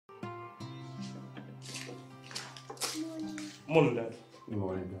Morning, Dad. Good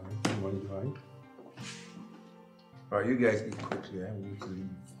morning, darling. Good morning, darling. Alright, you guys eat quickly. We need to leave.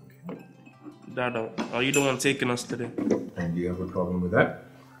 Okay? Dad, are you the one taking us today? And do you have a problem with that?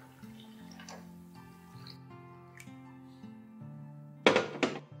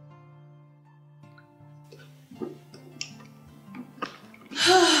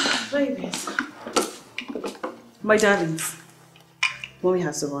 Babies. My darlings. Mommy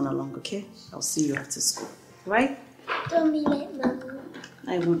has to run along, okay? I'll see you after school. Right? Don't be late, Mama.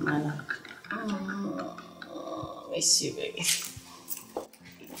 I won't, Nana. Oh, miss you, baby.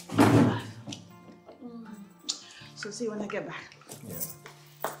 So see you when I get back. Yeah.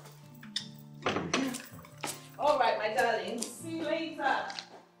 All right, my darlings. See you later.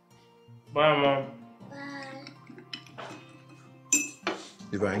 Bye, Mom. Bye.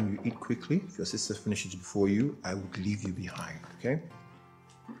 Divine, you eat quickly. If your sister finishes before you, I would leave you behind, okay?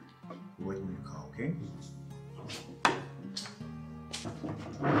 Wait in your car, okay?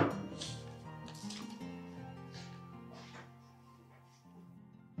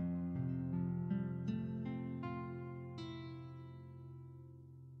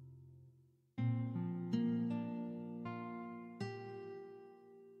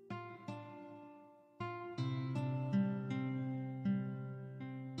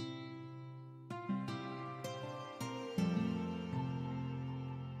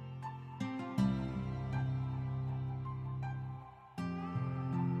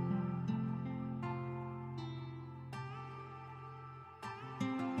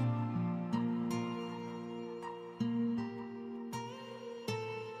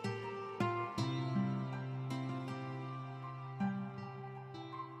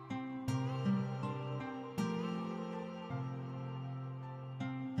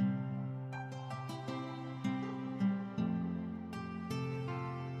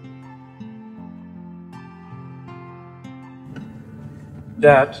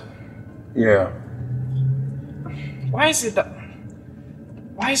 Dad, Yeah. why is it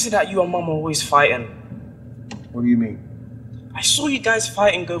that you and Mom are always fighting? What do you mean? I saw you guys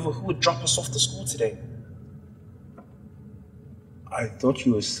fighting over who would drop us off to school today. I thought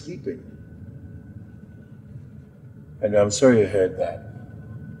you were sleeping. And I'm sorry I heard that.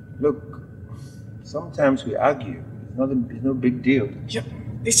 Look, sometimes we argue. It's no big deal. Yeah,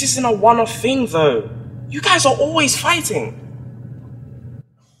 this isn't a one-off thing, though. You guys are always fighting.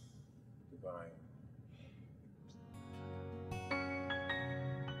 Divine.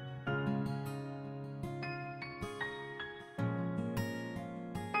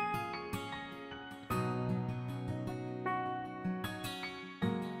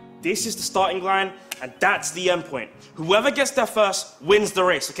 This is the starting line, and that's the end point. Whoever gets there first wins the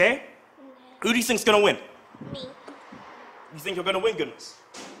race, okay? Who do you think's gonna win? Me. You think you're gonna win, goodness?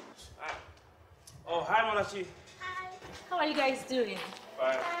 Oh, hi, Malachi. Hi. How are you guys doing?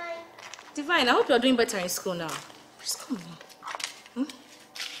 Bye. Bye. Divine, I hope you're doing better in school now. Please come on.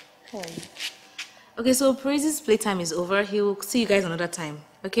 How are you? Okay, so Praise's playtime is over. He'll see you guys another time,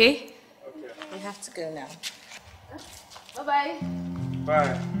 okay? Okay. We have to go now. Bye-bye.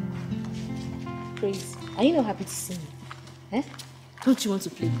 Bye. Praise, are you not happy to see me? Eh? Don't you want to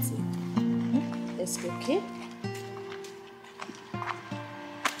play with me? Let's go, okay?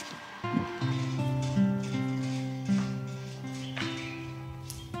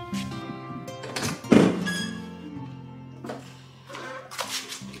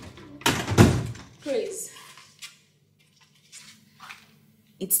 Praise.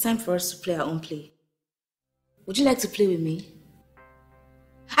 It's time for us to play our own play. Would you like to play with me?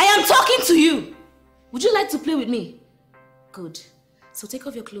 I am talking to you! Would you like to play with me? Good. So take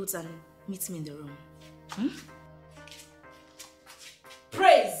off your clothes and meet me in the room.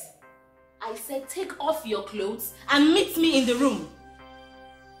 Praise! I said take off your clothes and meet me in the room.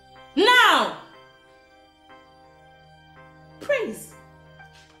 Now! Praise!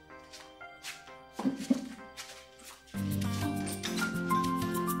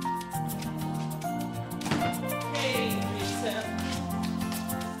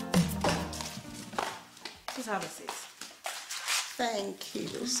 Please have a seat. Thank you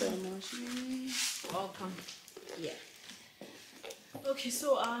so much. Welcome. Yeah. Okay,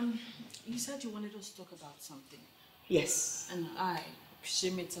 so you said you wanted us to talk about something, Yes. and I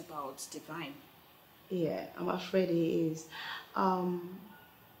presume it's about Divine. Yeah, I'm afraid he is.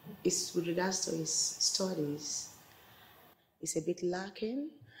 It's with regards to his studies. It's a bit lacking.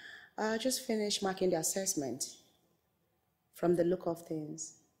 I just finished marking the assessment. From the look of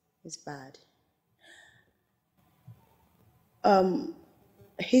things, it's bad.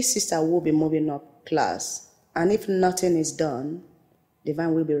 His sister will be moving up class, and if nothing is done,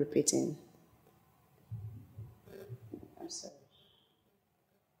 Divine will be repeating. I'm sorry.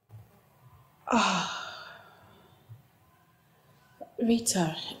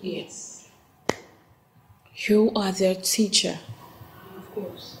 Rita, yes. You are their teacher. Of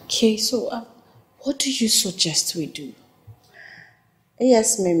course. Okay, so what do you suggest we do?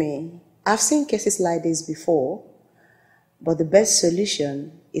 Yes, Mimi. I've seen cases like this before, but the best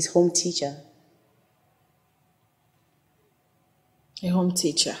solution is home teacher. A home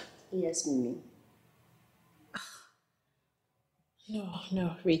teacher? Yes, Mimi.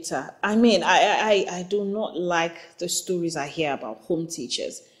 No, Rita. I mean, I do not like the stories I hear about home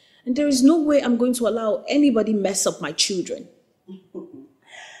teachers. And there is no way I'm going to allow anybody mess up my children.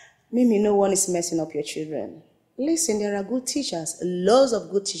 Mimi, no one is messing up your children. Listen, there are good teachers, lots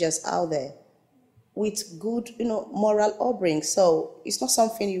of good teachers out there with good, moral upbringing. So it's not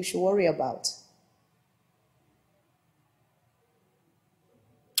something you should worry about.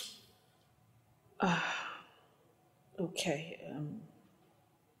 Okay.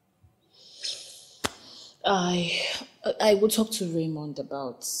 I will talk to Raymond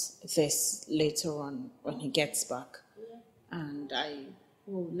about this later on when he gets back. And I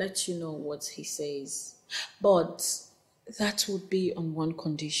will let you know what he says. But that would be on one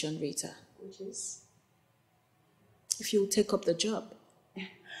condition, Rita. Which is? If you take up the job.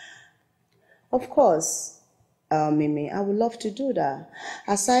 Of course, Mimi, I would love to do that.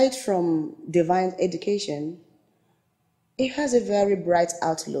 Aside from divine education, he has a very bright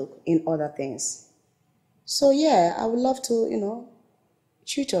outlook in other things. So yeah, I would love to,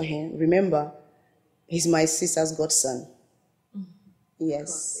 tutor him. Remember, he's my sister's godson. Yes. Of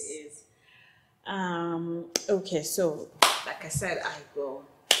course he is. Okay, so like I said, I will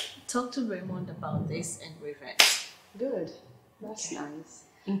talk to Raymond about this and revert. Good. That's nice.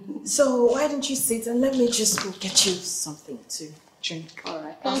 So why don't you sit and let me just go get you something to drink. All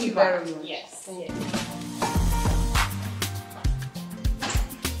right. Thank you very much. Yes. Thank you.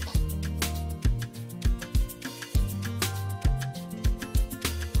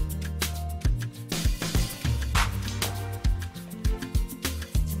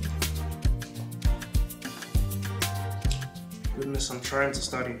 Goodness, I'm trying to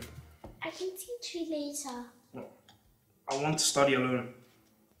study. I can teach you later. I want to study alone.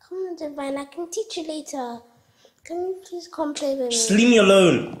 Come on, Divine, I can teach you later. Can you please come play with me? Just leave me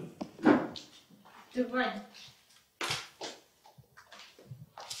alone. Divine.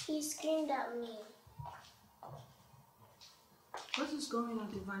 He screamed at me. What is going on,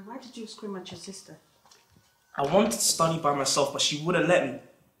 Divine? Why did you scream at your sister? I wanted to study by myself, but she wouldn't let me.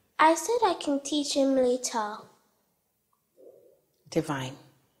 I said I can teach him later. Divine.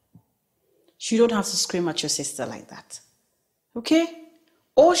 You don't have to scream at your sister like that. Okay?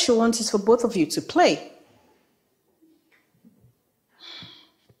 All she wants is for both of you to play.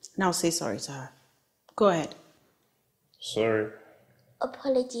 Now say sorry to her. Go ahead. Sorry.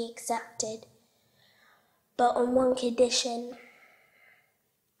 Apology accepted. But on one condition.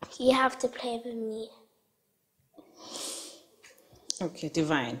 You have to play with me. Okay,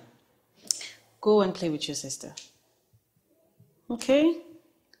 Divine. Go and play with your sister. Okay?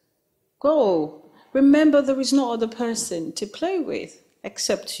 Go. Remember, there is no other person to play with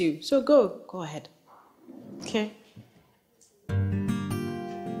except you. So go ahead. Okay? Go on,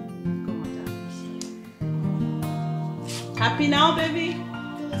 darling. Happy now, baby?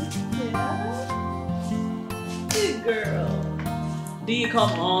 Yeah. Good girl. Do you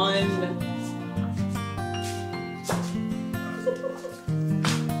come on?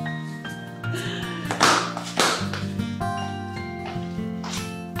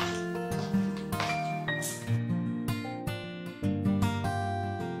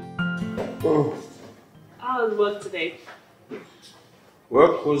 Oh, How was work today?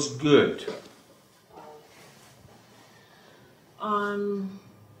 work was good.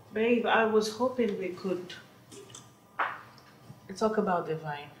 Babe, I was hoping we could talk about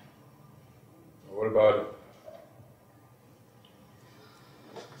Divine. What about it?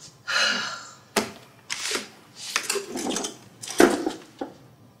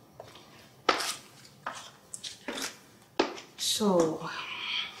 So,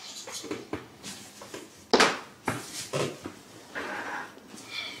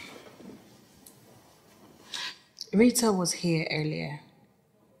 Rita was here earlier.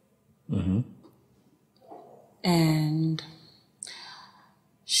 And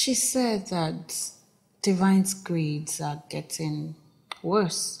she said that Divine's grades are getting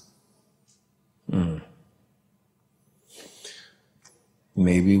worse.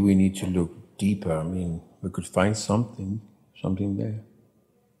 Maybe we need to look deeper. I mean, we could find something there.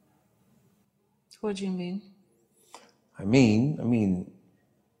 What do you mean? I mean,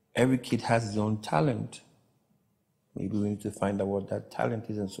 every kid has his own talent. Maybe we need to find out what that talent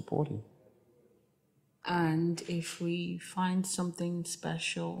is and support it. And if we find something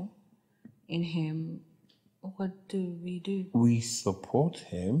special in him, what do we do? We support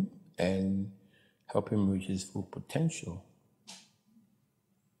him and help him reach his full potential.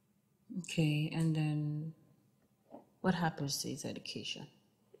 Okay, and then what happens to his education?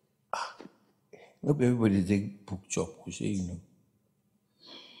 Not everybody take book job, you know.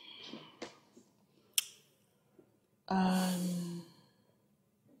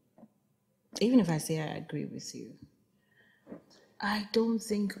 Even if I say I agree with you, I don't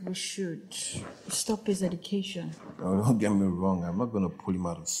think we should stop his education. No, don't get me wrong. I'm not going to pull him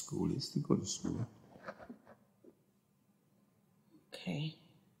out of school. He's still go to school. Okay.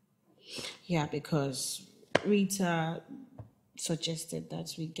 Yeah, because Rita suggested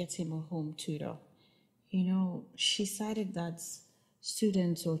that we get him a home tutor. You know, she cited that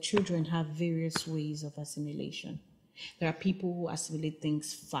students or children have various ways of assimilation. There are people who assimilate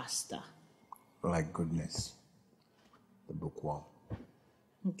things faster. Like goodness. The bookworm.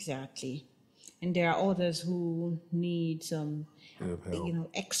 Exactly. And there are others who need some,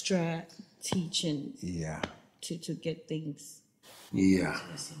 extra teaching. Yeah. To get things. Yeah.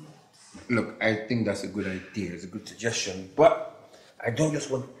 Look, I think that's a good idea. It's a good suggestion. But I don't just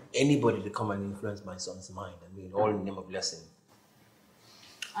want anybody to come and influence my son's mind. I mean, all in the name of lesson.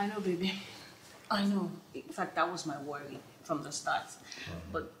 I know, baby. I know. In fact, that was my worry from the start.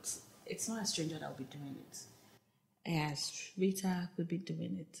 But it's not a stranger that will be doing it. Yes, Rita could be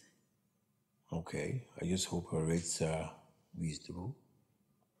doing it. Okay. I just hope her rates are reasonable.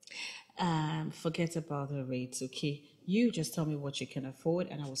 Forget about the rates, okay? You just tell me what you can afford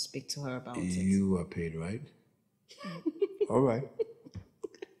and I will speak to her about it. You are paid, right? All right.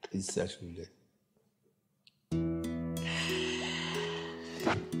 It's actually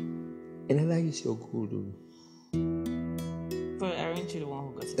and I like you so cool, dude. But aren't you the one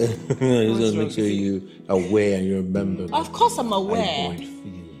who got it? I just want to make sure you're aware and you remember. Of course I'm aware. I bought it for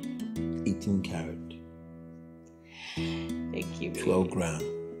you. 18 carat. Thank you. 12 gram.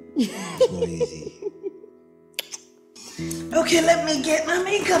 It's not easy. Okay, let me get my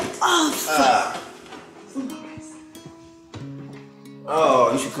makeup off.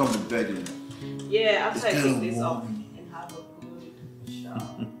 Oh, you should come to bed. Yeah, after I take this off and have a good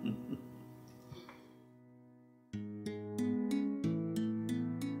shower.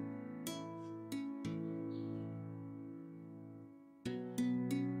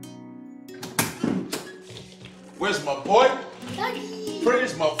 Where's my boy? Daddy.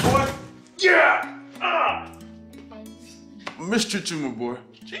 Praise my boy. Yeah! Missed you, my boy.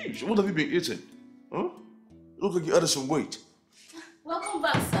 Jeez, what have you been eating? Huh? Look like you added some weight. Welcome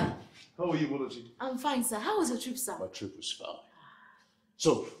back, sir. How are you, Molaji? I'm fine, sir. How was your trip, sir? My trip was fine.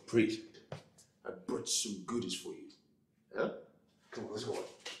 So, Praise, I brought some goodies for you. Yeah? Come on, let's go.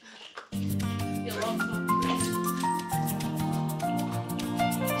 You're welcome.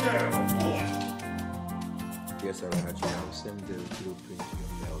 Yes, I will send the blueprint to your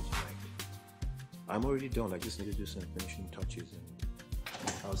mail tonight. I'm already done. I just need to do some finishing touches and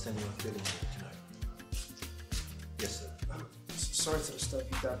I'll send you a filling tonight. Yes, sir. Sorry to disturb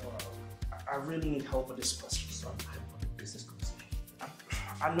you, Dad, but I really need help with this question. So I'm on a business conversation.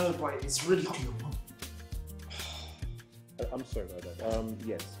 I know, but it's really hard. I'm sorry about that.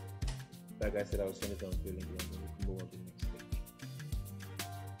 Yes. Like I said, I will send it on filling and then we can move on to the next stage.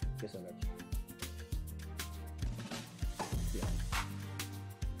 Yes, I got you. Yeah.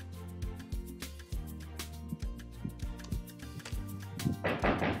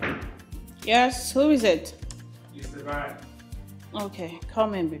 Yes, who is it? It's Divine. Okay,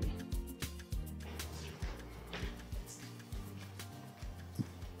 come in, baby.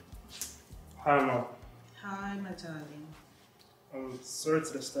 Hi, Mom. Hi, my darling. I'm sorry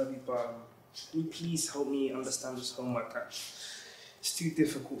to disturb you, but can you please help me understand this homework? It's too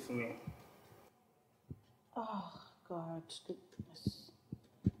difficult for me. Oh, God, goodness.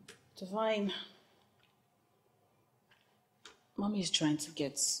 Divine. Mommy is trying to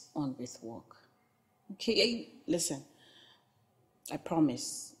get on with work. Okay, listen. I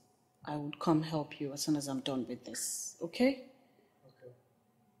promise I would come help you as soon as I'm done with this. Okay? Okay.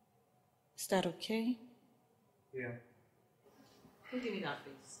 Is that okay? Yeah. Give me that,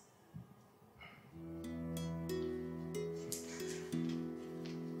 please.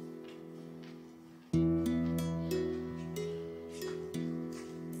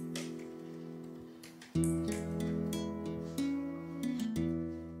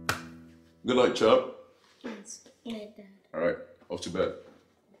 Good night, chap. Yes. Good night, Dad. All right, off to bed.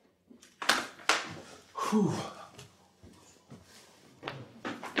 Whew.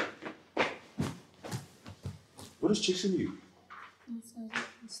 What is chasing you?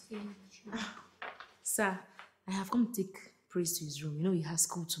 Sir, Sir, I have come to take Praise to his room. You know he has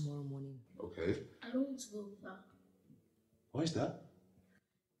school tomorrow morning. Okay. I don't want to go with her. Why is that?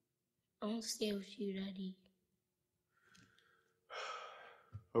 I want to stay with you, Daddy.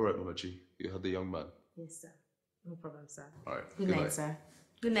 All right, Mama G. You had the young man. Yes, sir. No problem, sir. All right. Good night, sir.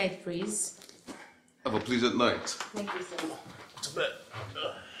 Good night, Praise. Have a pleasant night. Thank you, sir. To bed.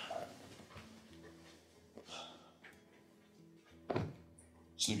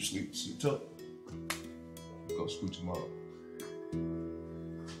 Sleep till. We've got school tomorrow.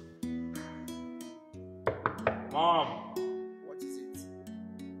 Mom, What is it?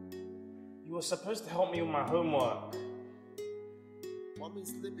 you were supposed to help me with my homework. Mommy's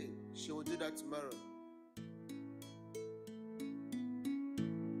sleeping. She will do that tomorrow.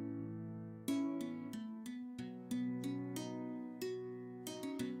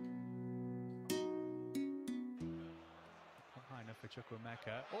 For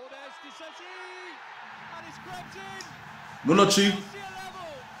Chukwuemeka. Oh, there's Dissetti! And it's crept in! Monachi! And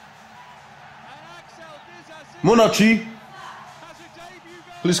Axel Dissetti Monachi! has a debut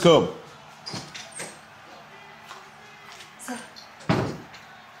goal! Please come.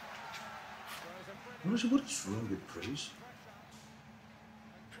 Monachi, what is wrong with Praise?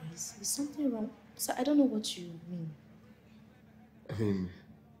 Praise, is something wrong? Sir, I don't know what you mean. I mean,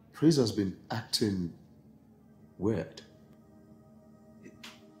 Praise has been acting weird.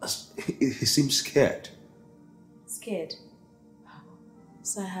 He seems scared. Scared?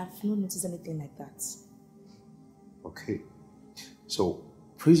 Sir, I have not noticed anything like that. Okay. So,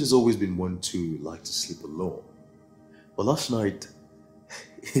 Praise has always been one to like to sleep alone. But last night,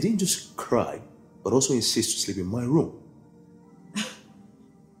 he didn't just cry, but also insist to sleep in my room.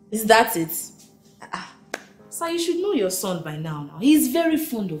 Is that it? Sir, you should know your son by now. He's very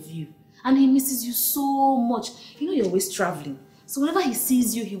fond of you. And he misses you so much. You know you're always traveling. So whenever he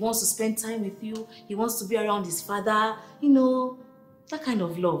sees you, he wants to spend time with you. He wants to be around his father. You know, that kind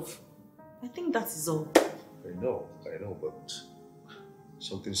of love. I think that is all. I know, but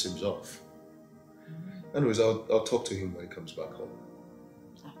something seems off. Anyways, I'll talk to him when he comes back home.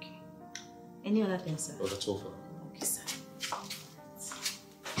 Okay. Any other thing, sir? Oh, that's all for now. Okay, sir.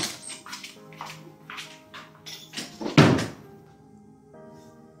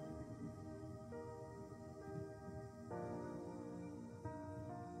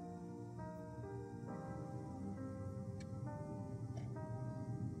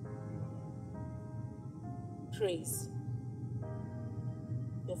 Praise.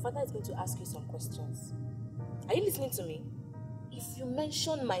 Your father is going to ask you some questions. Are you listening to me? If you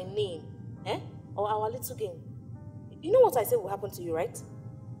mention my name, or our little game, you know what I said will happen to you, right?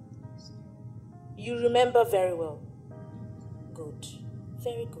 You remember very well. Good.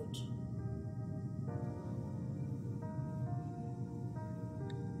 Very good.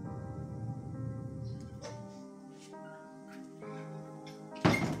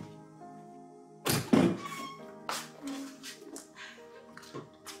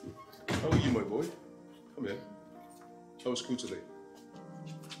 How are you, my boy? Come here. How was school today?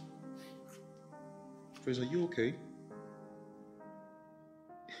 Praise, are you okay?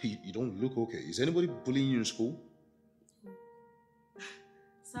 You don't look okay. Is anybody bullying you in school?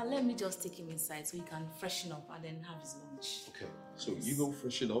 Sir, let me just take him inside so he can freshen up and then have his lunch. Okay, so you go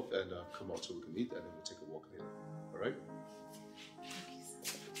freshen up and come out so we can eat, and then we'll take a walk later. All right?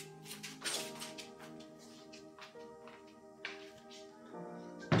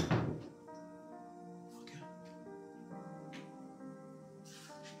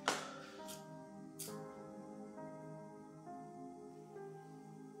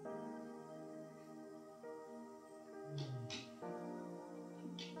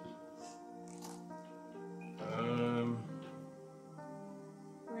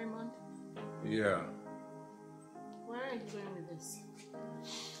 Raymond, Yeah. where are you going with this?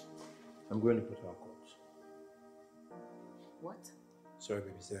 I'm going to put our court. What? Sorry,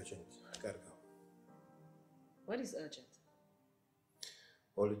 baby, it's urgent. I gotta go. What is urgent?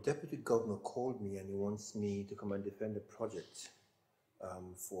 Well, the deputy governor called me and he wants me to come and defend the project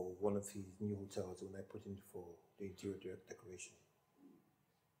for one of his new hotels when I put in for the interior direct decoration.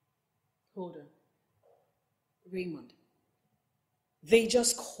 Hold on. Raymond, they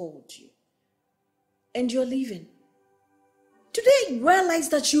just called you. And you're leaving. Do they realize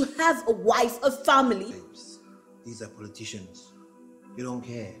that you have a wife, a family? Babes, these are politicians. They don't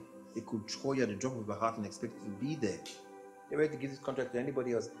care. They could throw you at the drop of a hat and expect you to be there. They're ready to give this contract to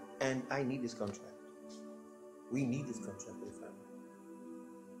anybody else. And I need this contract. We need this contract for the family.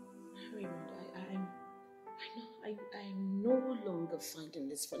 Raymond, I'm no longer finding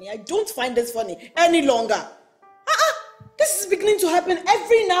this funny. I don't find this funny any longer. This is beginning to happen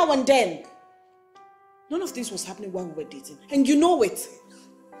every now and then. None of this was happening while we were dating. And you know it.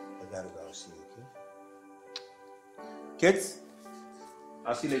 I gotta go. I'll see you, okay? Kids,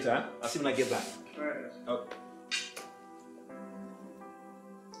 I'll see you later, huh? I'll see you when I get back. Alright. Okay.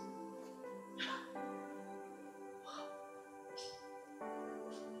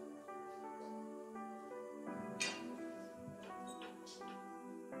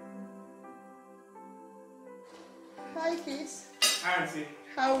 Hi, kids. Hi, Auntie.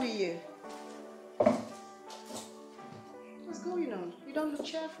 How are you? What's going on? You don't look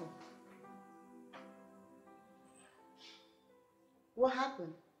cheerful. What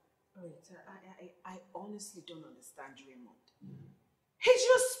happened? I honestly don't understand Raymond. He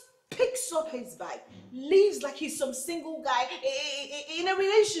just picks up his bike, leaves like he's some single guy in a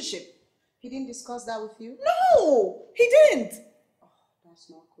relationship. He didn't discuss that with you? No, he didn't. Oh, that's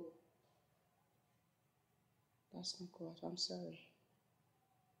not cool. That's not cool. I'm sorry.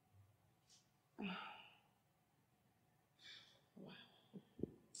 Wow.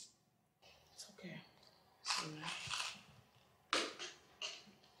 It's okay. It's alright.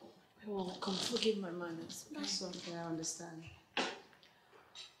 Well, come forgive my manners. That's okay, I understand.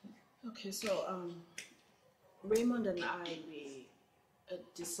 Okay, so Raymond and I, we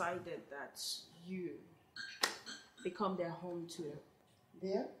decided that you become their home tutor.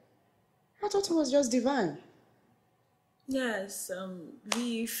 Yeah? I thought it was just Divine. Yes,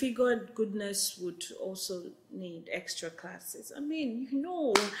 we figured goodness would also need extra classes. I mean, you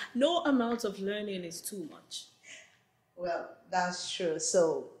know, no amount of learning is too much. Well, that's true.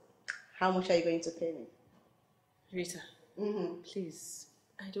 So, how much are you going to pay me? Rita, please,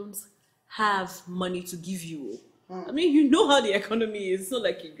 I don't have money to give you. I mean, you know how the economy is. It's not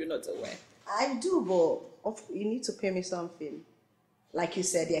like you're not aware. I do, but you need to pay me something. Like you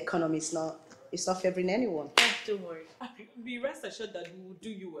said, the economy is not favoring anyone. Oh, don't worry. Be rest assured that we will do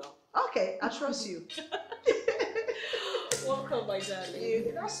you well. Okay, I trust you. Welcome, my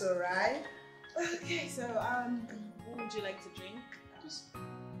darling. That's all right. Okay, so what would you like to drink?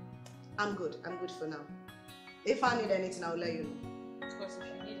 I'm good. I'm good for now. If I need anything, I'll let you know. Of course, if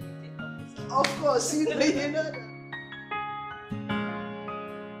you need anything, obviously. Of course, you know that.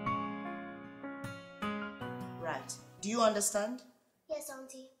 Right. Do you understand? Yes,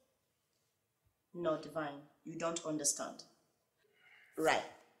 Auntie. No, Divine, you don't understand. Right.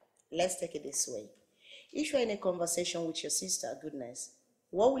 Let's take it this way. If you're in a conversation with your sister, goodness,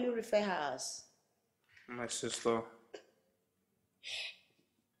 what will you refer her as? My sister.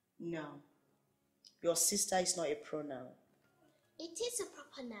 No. Your sister is not a pronoun. It is a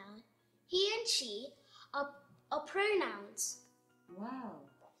proper noun. He and she are pronouns. Wow.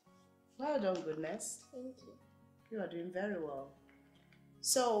 Well done, goodness. Thank you. You are doing very well.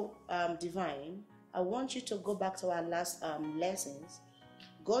 So, Divine, I want you to go back to our last lessons,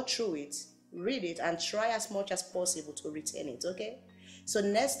 go through it, read it, and try as much as possible to retain it, okay? So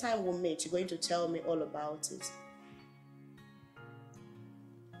next time we meet, you're going to tell me all about it.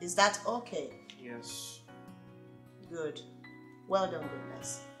 Is that okay? Yes. Good. Well done,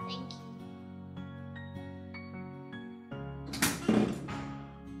 goodness. Thank you.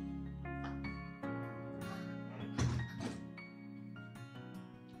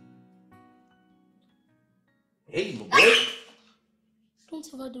 Hey, my boy. Don't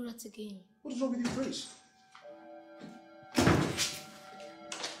ever do that again. What is wrong with you, Grace?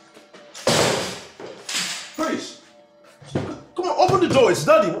 Grace! Come on, open the door. It's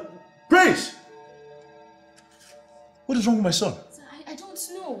Daddy. Grace! What is wrong with my son? I don't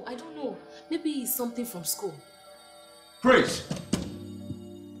know. I don't know. Maybe it's something from school. Grace!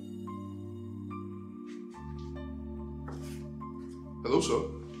 Hello, sir.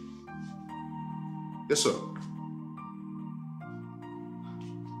 Yes, sir.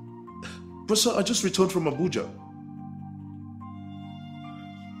 But sir, I just returned from Abuja.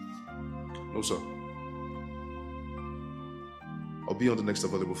 No, sir. I'll be on the next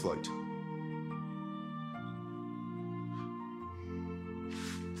available flight.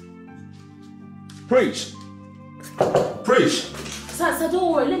 Praise! Praise! Sir,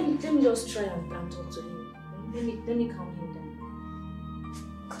 don't worry. Let me just try and talk to him. Let me calm him down.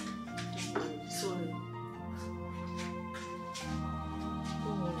 Sorry.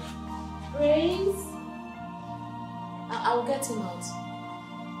 Don't worry. Praise. I'll get him out.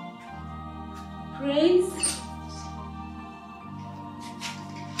 Praise.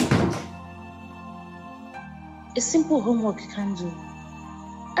 A simple homework you can do.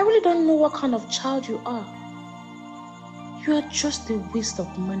 I really don't know what kind of child you are. You are just a waste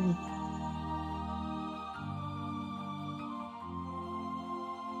of money.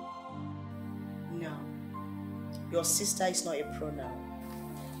 No. Your sister is not a pronoun.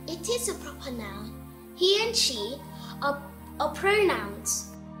 It is a proper noun. He and she are pronouns.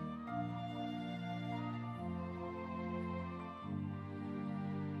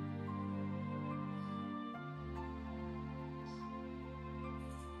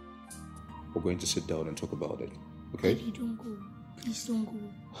 We're going to sit down and talk about it, okay? Daddy, don't go. Please don't go.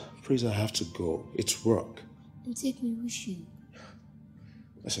 Praise, I have to go. It's work. And take me with you.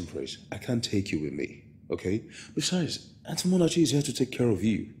 Listen, Praise, I can't take you with me, okay? Besides, Auntie Monachi is here to take care of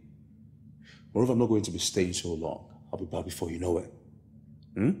you. Moreover, I'm not going to be staying so long. I'll be back before you know it.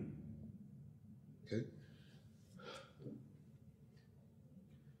 Okay?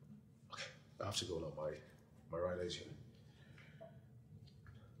 Okay, I have to go now. My rider is here.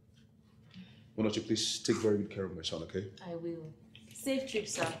 Monachi, please take very good care of my son, okay? I will. Safe trip,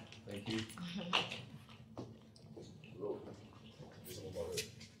 sir. Thank you.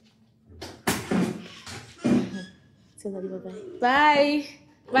 Tell Daddy bye-bye. Bye.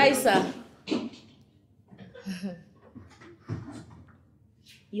 Bye, sir.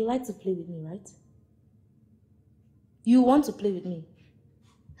 You like to play with me, right? You want to play with me?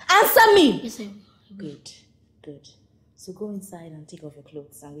 Answer me! Yes, I will. Good, good. So go inside and take off your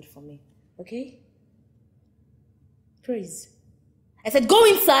clothes and wait for me, okay? Praise. I said go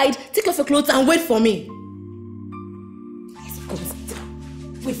inside, take off your clothes and wait for me. I said go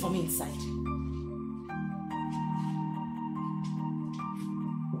inside. Wait for me inside.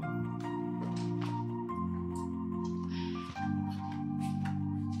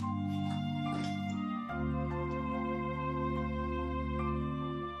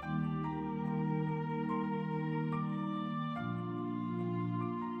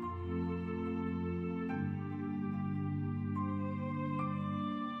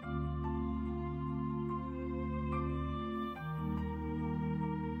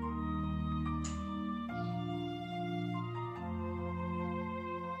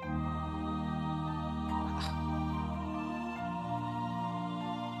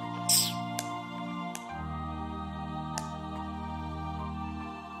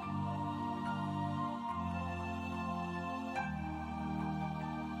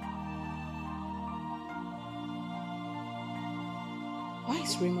 Why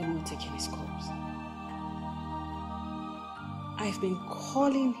is Raymond not taking his calls? I've been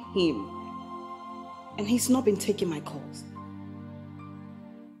calling him and he's not been taking my calls.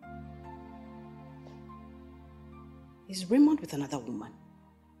 Is Raymond with another woman?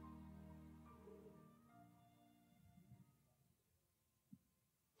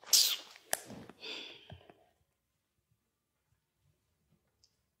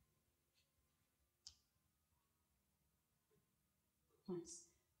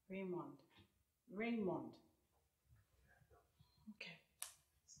 Raymond. Okay.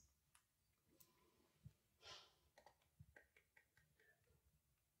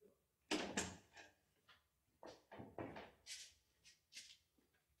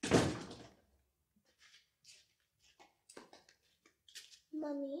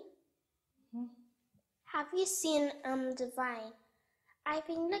 Mommy, have you seen Divine? I've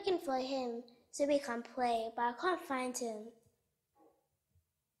been looking for him so we can play, but I can't find him.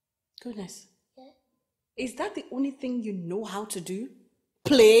 Goodness. Yeah. Is that the only thing you know how to do?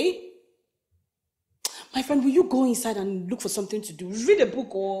 Play? My friend, will you go inside and look for something to do? Read a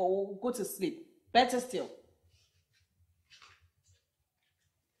book or go to sleep. Better still.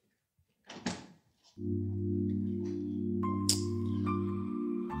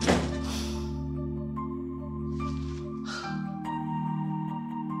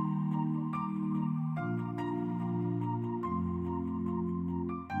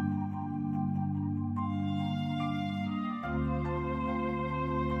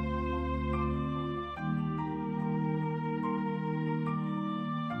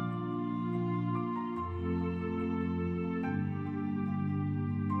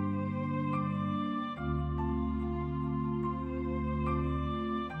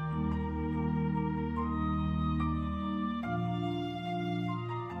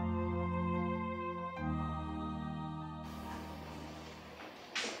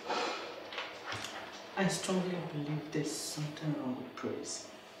 I strongly believe there's something wrong with Praise.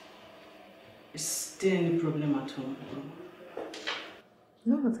 Is there any problem at home?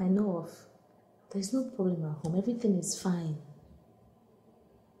 None that I know of. There's no problem at home. Everything is fine.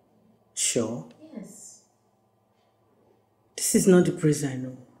 Sure? Yes. This is not the Praise I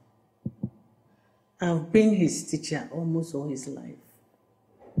know. I've been his teacher almost all his life.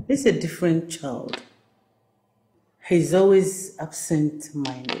 He's a different child. He's always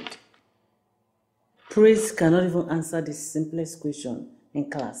absent-minded. Praise cannot even answer the simplest question in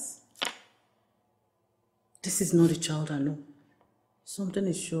class. This is not the child I know. Something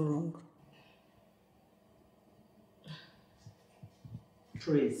is sure wrong.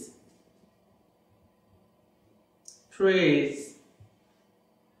 Praise. Praise.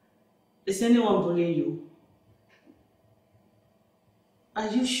 Is anyone bullying you? Are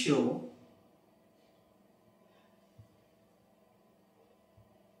you sure?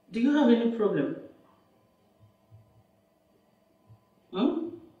 Do you have any problem?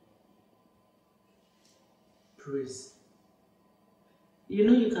 Praise. You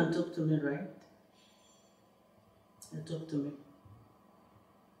know you can talk to me, right? Talk to me.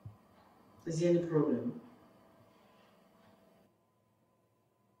 Is there any problem?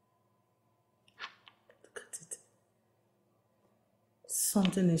 Look at it.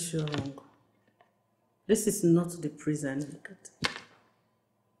 Something is sure wrong. This is not the prison. Look at it.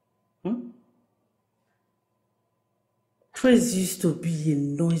 Praise used to be a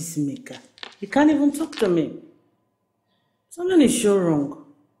noisemaker. You can't even talk to me. Something is sure wrong.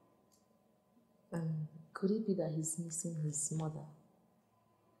 Could it be that he's missing his mother?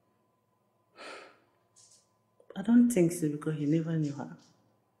 I don't think so because he never knew her.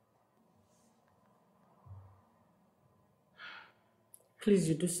 Please,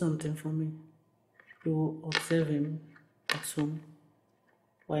 you do something for me. You will observe him at home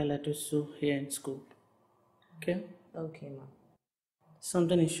while I do so here in school. Okay? Okay, ma'am.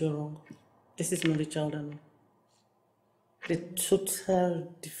 Something is sure wrong. This is not the child I know. A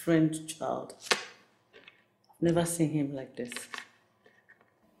total different child. I've never seen him like this.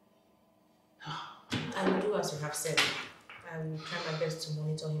 I will do as you have said. I will try my best to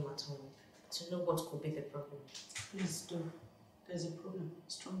monitor him at home to know what could be the problem. Please do. There's a problem. I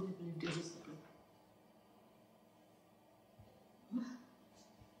strongly believe there is a problem.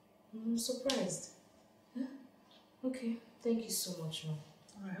 I'm surprised. Huh? Okay, thank you so much, ma'am.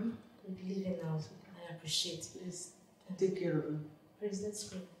 Alright. We'll be leaving now. I appreciate it. Please take care of him. Praise, let's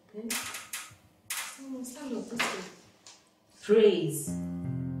go. Okay? Stand up, let's go. Praise.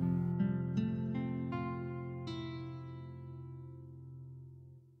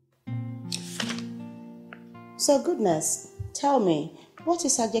 So, goodness, tell me, what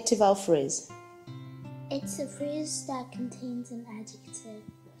is adjectival phrase? It's a phrase that contains an adjective.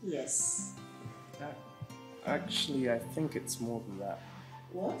 Yes. Actually, I think it's more than that.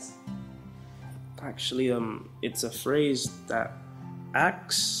 What? Actually, it's a phrase that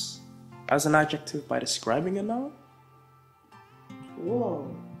acts as an adjective by describing a noun.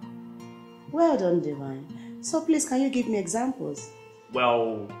 Whoa. Well done, Divine. So please, can you give me examples?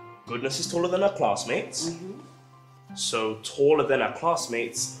 Well, goodness is taller than her classmates. So taller than her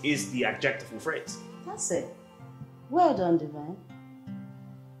classmates is the adjectival phrase. That's it. Well done, Divine.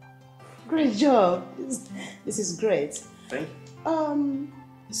 Great job. This is great. Thank you.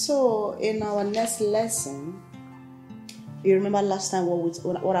 So in our next lesson, you remember last time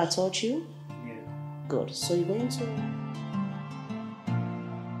what I taught you? Yeah. Good. So you're going to...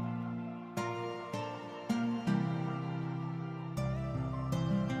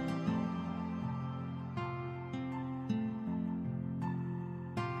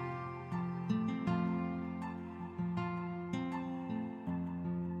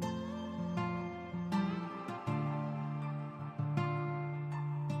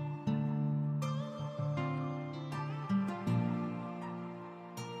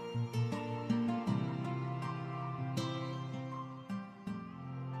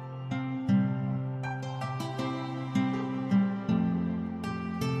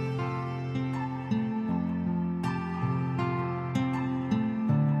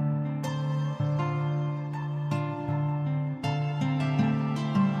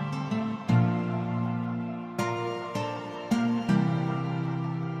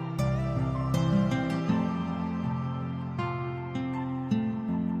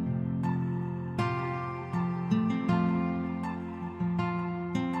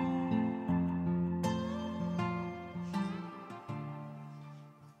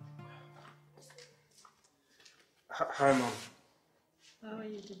 Hi, Mom. How are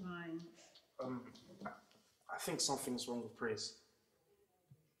you, Divine? I think something's wrong with Praise.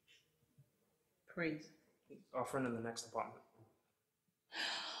 Praise. Our friend in the next apartment.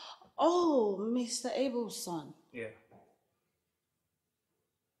 Oh, Mr. Abel's son. Yeah.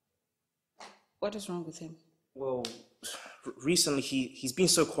 What is wrong with him? Well, recently he's been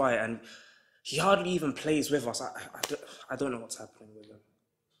so quiet and he hardly even plays with us. I don't know what's happening with him.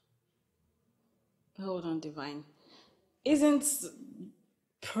 Hold on, Divine. Isn't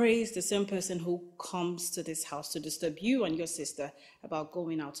Praise the same person who comes to this house to disturb you and your sister about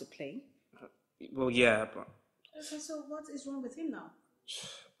going out to play? Well, yeah, but... So what is wrong with him now?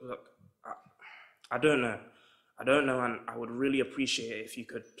 Look, I don't know. I don't know, and I would really appreciate it if you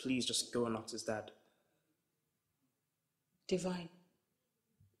could please just go and ask his dad. Divine,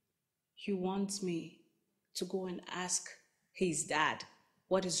 You want me to go and ask his dad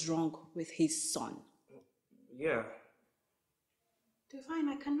what is wrong with his son? Yeah. Divine,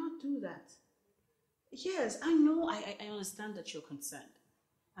 I cannot do that. Yes, I know, I understand that you're concerned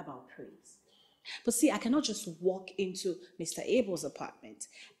about Praise. But see, I cannot just walk into Mr. Abel's apartment,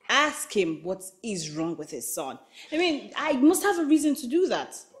 ask him what is wrong with his son. I mean, I must have a reason to do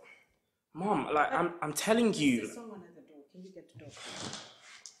that. Mom, like, I'm telling you. There's someone at the door. Can you get the door?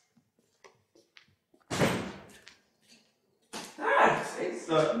 Hey,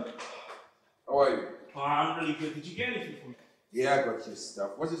 son. How are you? Oh, I'm really good. Did you get anything from me? Yeah, I got your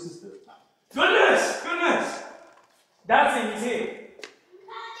stuff. What's your sister? Goodness! Dad's in here.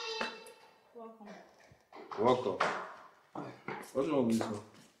 Welcome. What's wrong with you?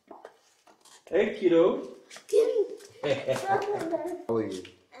 Hey, kiddo. How are you?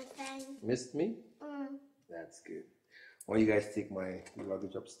 I'm fine. Missed me? That's good. Why don't you guys take my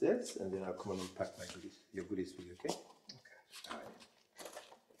luggage upstairs and then I'll come and unpack my goodies, your goodies for you, okay? Okay. All right.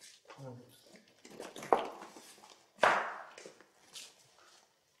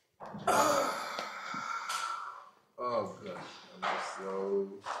 Oh, God. I'm so...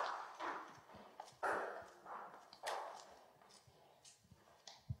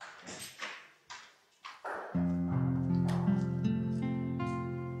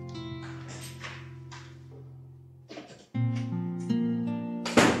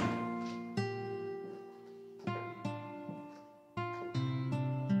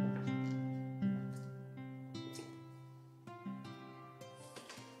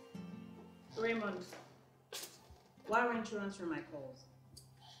 Raymond, why weren't you answering my calls?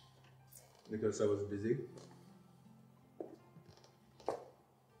 Because I was busy.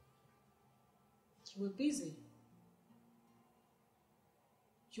 You were busy.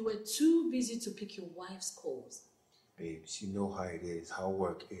 You were too busy to pick your wife's calls. Babes, you know how it is, how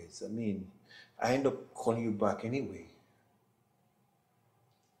work is. I mean, I end up calling you back anyway.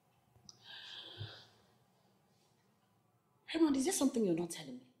 Raymond, is there something you're not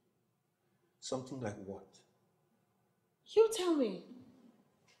telling me? Something like what? You tell me.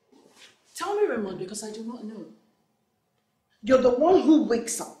 Tell me, Raymond, because I do not know. You're the one who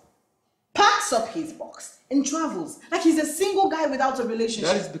wakes up, packs up his box, and travels like he's a single guy without a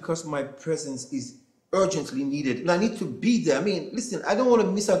relationship. That is because my presence is urgently needed and I need to be there. I mean, listen, I don't want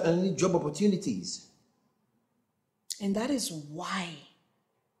to miss out on any job opportunities. And that is why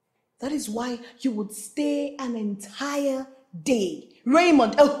you would stay an entire day,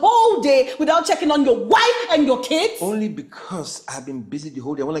 Raymond, a whole day without checking on your wife and your kids? Only because I've been busy the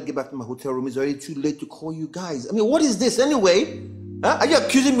whole day. When I get back to my hotel room, it's already too late to call you guys. I mean, what is this anyway? Huh? Are you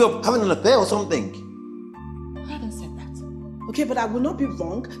accusing me of having an affair or something? I haven't said that. Okay, but I will not be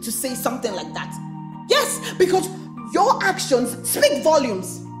wrong to say something like that. Yes, because your actions speak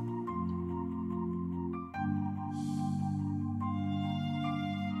volumes.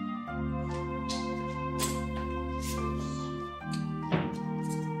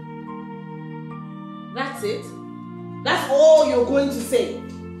 That's it? That's all you're going to say?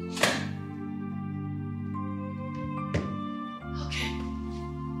 Okay.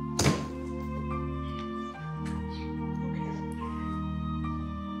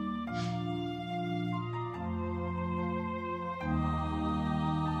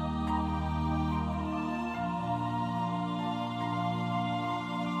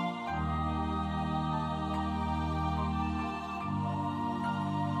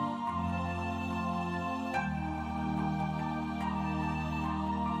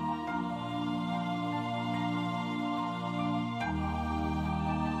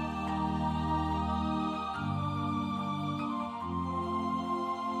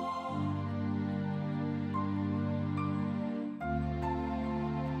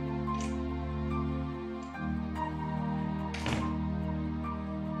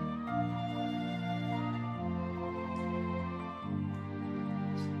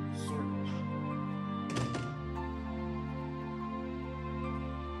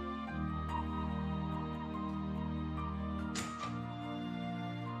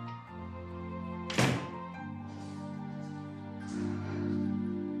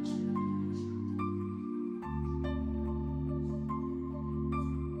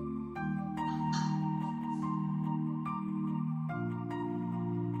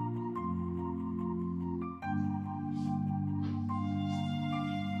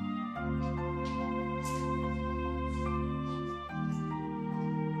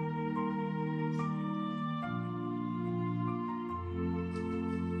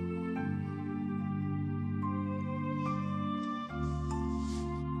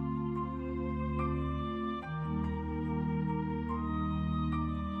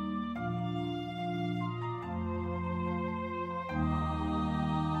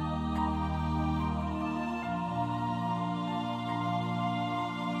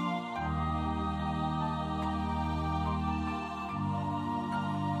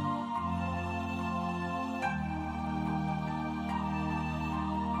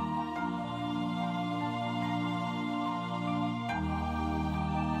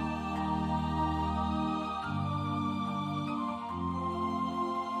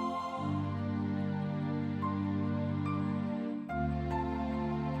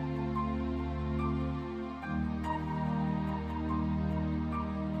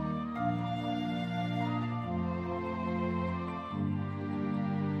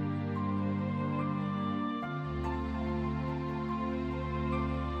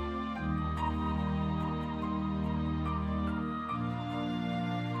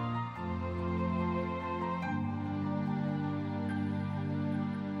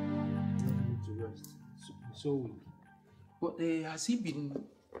 So, but has he been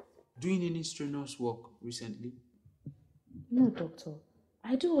doing any strenuous work recently? No, doctor.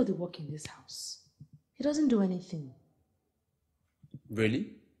 I do all the work in this house. He doesn't do anything.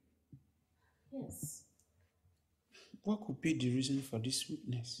 Really? Yes. What could be the reason for this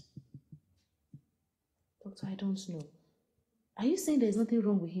weakness? Doctor, I don't know. Are you saying there's nothing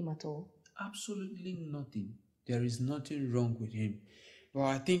wrong with him at all? Absolutely nothing. There is nothing wrong with him. But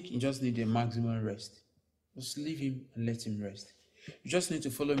I think he just needs a maximum rest. Just leave him and let him rest. You just need to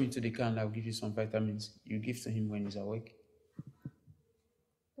follow me to the car and I'll give you some vitamins you give to him when he's awake.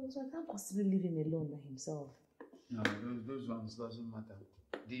 Doctor, I can't possibly leave him alone by himself. No, those ones doesn't matter.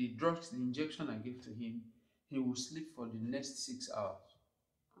 The drugs, the injection I give to him, he will sleep for the next 6 hours.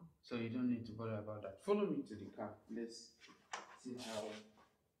 So you don't need to worry about that. Follow me to the car. Let's see how...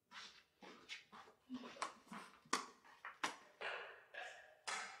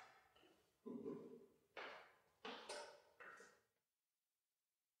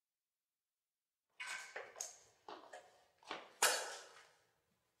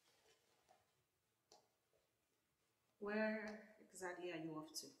 Where exactly are you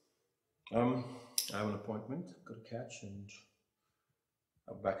off to? I have an appointment, got a catch, and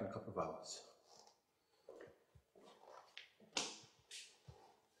I'll be back in a couple of hours.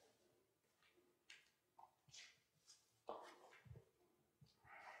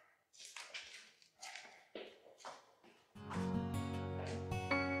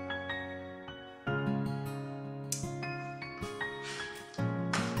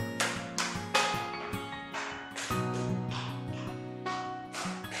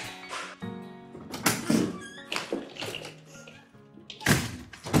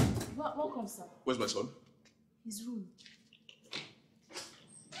 Welcome, sir. Where's my son? His room.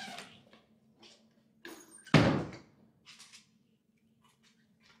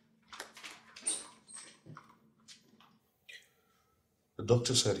 The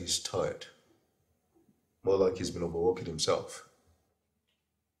doctor said he's tired. More like he's been overworking himself.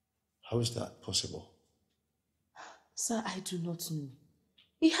 How is that possible? Sir, I do not know.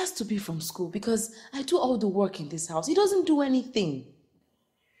 He has to be from school because I do all the work in this house. He doesn't do anything.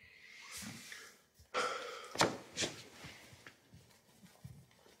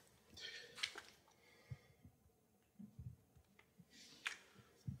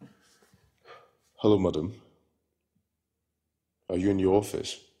 Hello, madam. Are you in your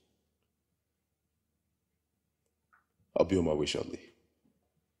office? I'll be on my way shortly.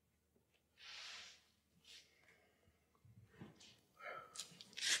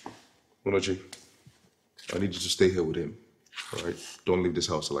 Munachi, I need you to stay here with him. All right? Don't leave this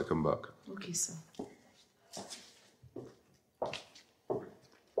house till I come back. Okay, sir.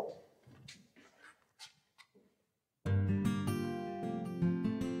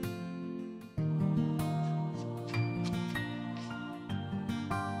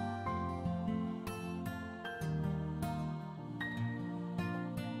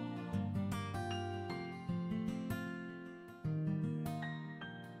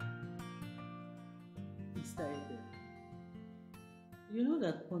 Mr. Ede, you know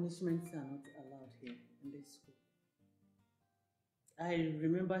that punishments are not allowed here in this school. I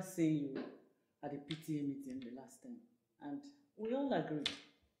remember seeing you at the PTA meeting the last time, and we all agreed.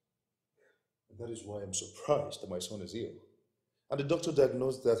 That is why I'm surprised that my son is ill. And the doctor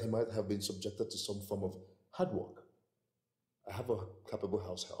diagnosed that he might have been subjected to some form of hard work. I have a capable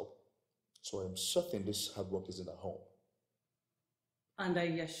house help, so I'm certain this hard work isn't at home. And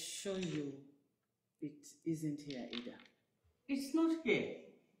I assure you, it isn't here either. It's not here.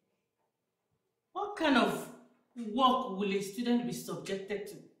 What kind of work will a student be subjected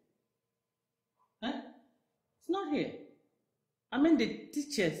to? Huh? It's not here. I mean, the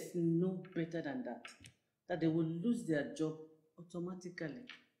teachers know better than that they will lose their job automatically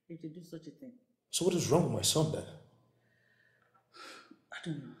if they do such a thing. So what is wrong with my son then? I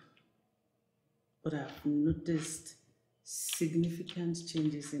don't know. But I've noticed significant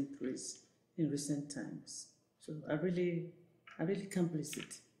changes in praise in recent times. So I really can't place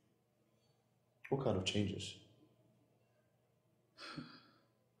it. What kind of changes?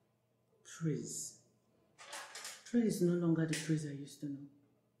 Praise. Praise is no longer the praise I used to know.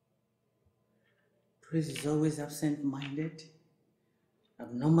 Praise is always absent-minded,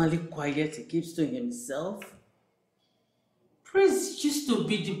 abnormally quiet, he keeps to himself. Praise used to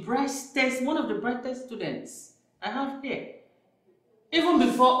be the brightest, one of the brightest students I have here. Even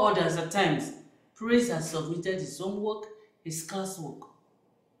before others at times, Praise has submitted his homework, his classwork.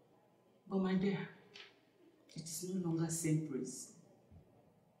 But my dear, it is no longer same Praise.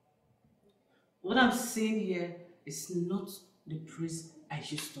 What I'm seeing here is not the Praise I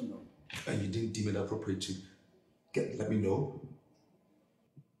used to know. And you didn't deem it appropriate to Let me know.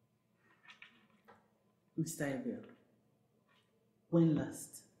 Mr. Ebel, when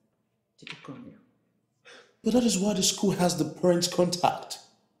last did you come here? But that is why the school has the parents' contact.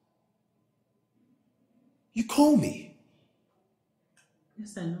 You call me.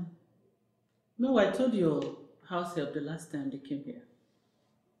 Yes, I know. No, I told your house help the last time they came here.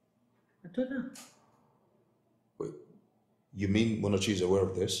 I told her. Wait, you mean Monachi is aware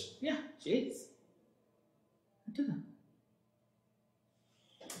of this? Yeah, she is. I told her.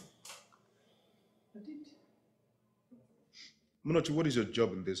 I did. Monachi, what is your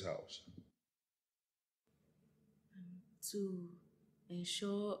job in this house? To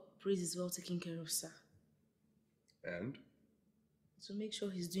ensure Praise is well taken care of, sir. And? To make sure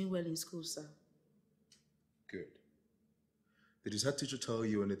he's doing well in school, sir. Good. Did his head teacher tell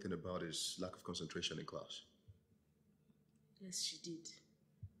you anything about his lack of concentration in class? Yes, she did.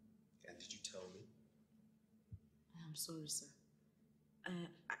 And did you tell me? I'm sorry, sir.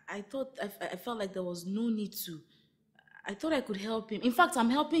 I felt like there was no need to. I thought I could help him. In fact, I'm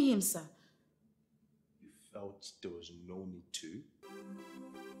helping him, sir. You felt there was no need to?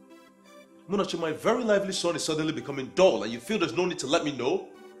 Monachi, my very lively son is suddenly becoming dull and you feel there's no need to let me know?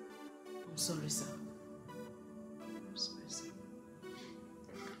 I'm sorry, sir. I'm sorry, sir.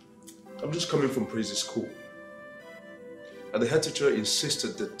 I'm just coming from Praise's school. And the head teacher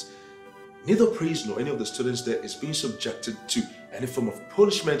insisted that neither Praise nor any of the students there is being subjected to any form of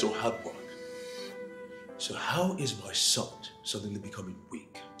punishment or hard work. So how is my son suddenly becoming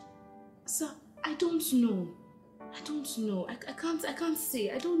weak? Sir, I don't know. I don't know. I can't say.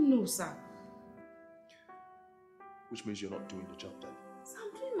 I don't know, sir. Which means you're not doing the job then? Sir,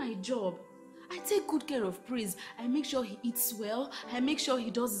 I'm doing my job. I take good care of Praise. I make sure he eats well. I make sure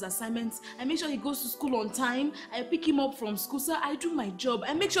he does his assignments. I make sure he goes to school on time. I pick him up from school, sir. I do my job.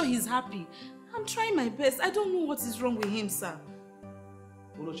 I make sure he's happy. I'm trying my best. I don't know what is wrong with him, sir.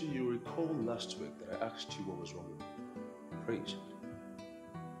 Monachi, you recall last week that I asked you what was wrong with Praise?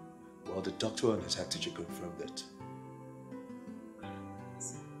 Well, the doctor and his head teacher confirmed it.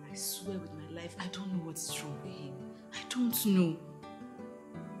 Sir, I swear with my life, I don't know what is wrong with him. I don't know.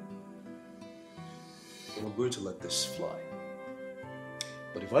 Well, I'm going to let this fly.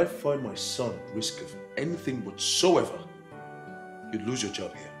 But if I find my son at risk of anything whatsoever, you'd lose your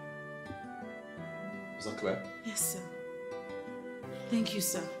job here. Is that clear? Yes, sir. Thank you,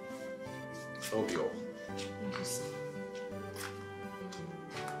 sir. That'll be all. Thank you, sir.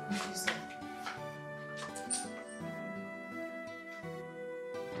 Thank you, sir.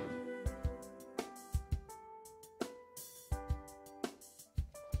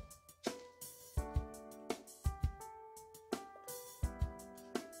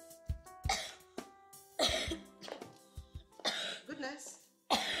 Goodness.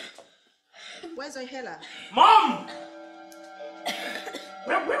 Where's your inhaler? Mom!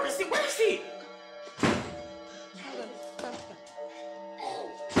 Where is he? Where is he?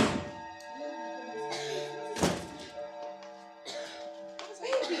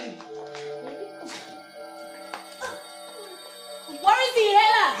 Where is the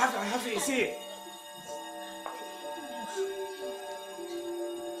inhaler? I have it. It's here.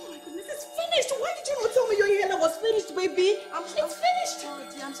 Oh my goodness, it's finished. Why did you not tell me your inhaler was finished, baby? It's finished. Oh,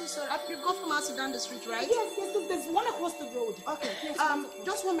 dear, I'm so sorry. You go from us down the street, right? Yes, there's one across the road. Okay. Yes,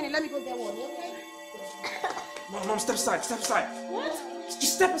 Just 1 minute. Let me go get one, okay? Mom, step aside. Step aside. What?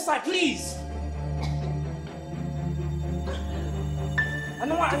 Just step aside, please. I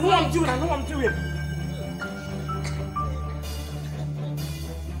know what I'm doing. I know what I'm doing.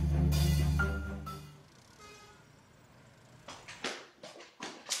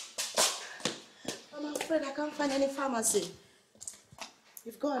 I'm afraid I can't find any pharmacy.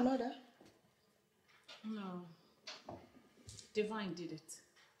 You've got another? No. Divine did it.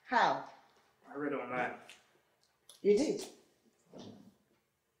 How? I read it online. You did?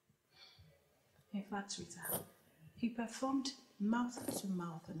 In fact, Rita, he performed mouth to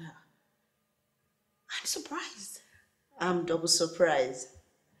mouth on her. I'm surprised. I'm double surprised.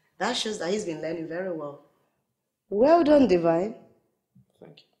 That shows that he's been learning very well. Well done, Divine.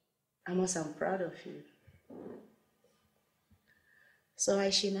 Thank you. I'm proud of you. So how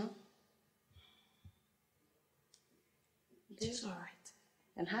is she now? She's all right.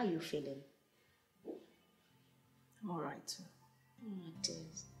 And how are you feeling? I'm all right too. Oh, it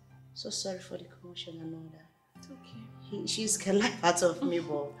is. So sorry for the commotion and all that. It's okay. She's scared life out of me,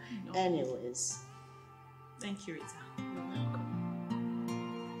 but anyways. Thank you, Rita. You're welcome.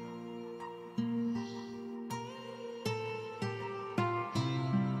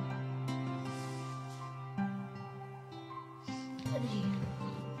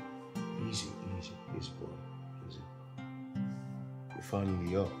 Easy, boy. Easy. We found you in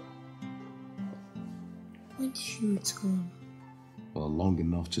New York. When did you return? Well, long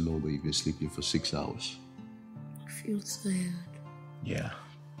enough to know that you've been sleeping for 6 hours. I feel tired. Yeah,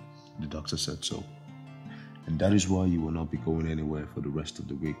 the doctor said so. And that is why you will not be going anywhere for the rest of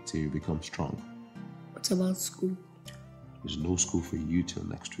the week till you become strong. What about school? There's no school for you till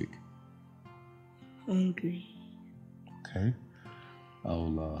next week. Hungry. Okay?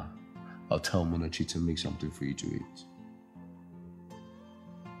 I'll tell Munachi to make something for you to eat.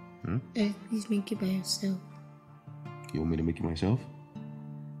 Please make it by yourself. You want me to make it myself?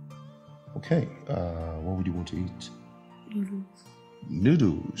 Okay, what would you want to eat? Noodles.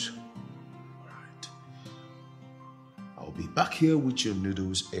 Noodles? Alright. I'll be back here with your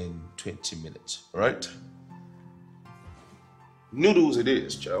noodles in 20 minutes, alright? Noodles it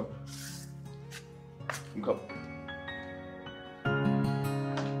is, chap. Come.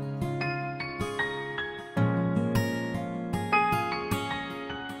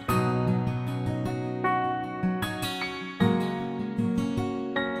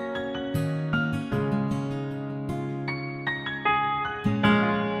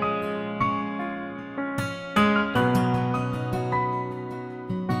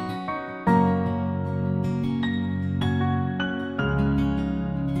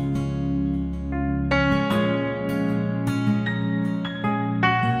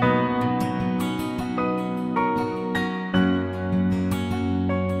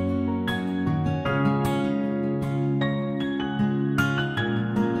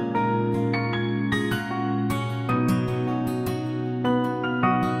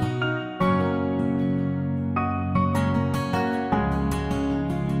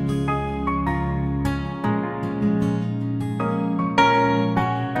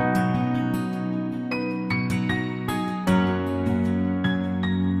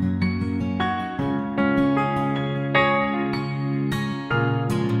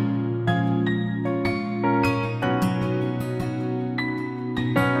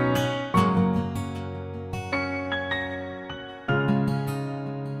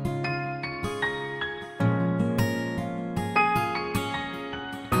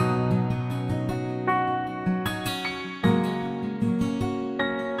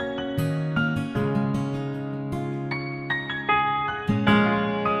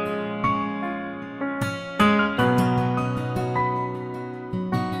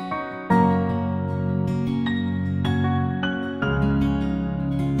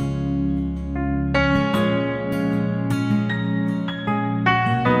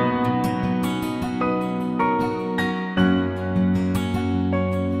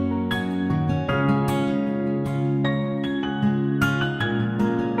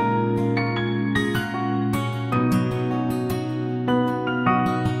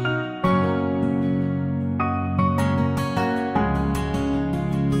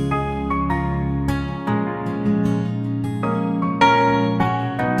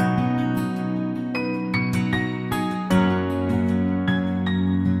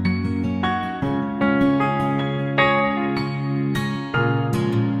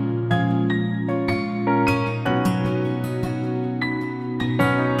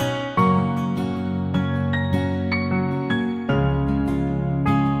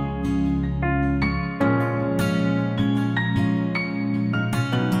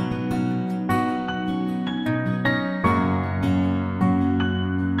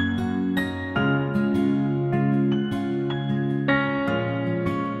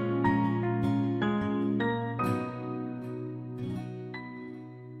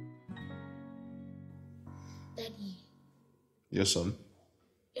 Daddy, Yes, son?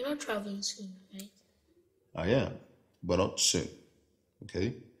 you're not traveling soon, right? I am, but not soon.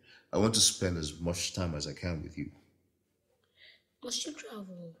 Okay? I want to spend as much time as I can with you. Must you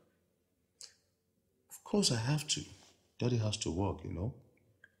travel? Of course I have to. Daddy has to work, you know?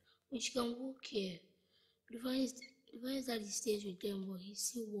 But you can walk here. Device Daddy stays with them, but he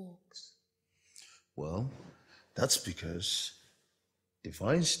still walks. Well, that's because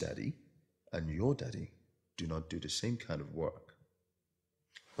Divine's daddy and your daddy do not do the same kind of work.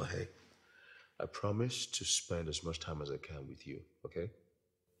 But hey, I promise to spend as much time as I can with you, okay?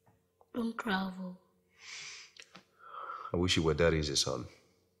 Don't travel. I wish you were that easy, son.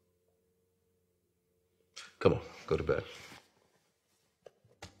 Come on, go to bed.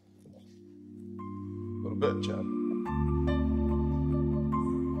 Go to bed, chap.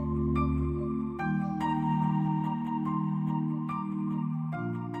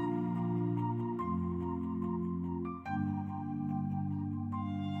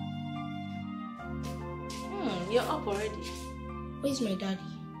 You're up already. Where's my daddy?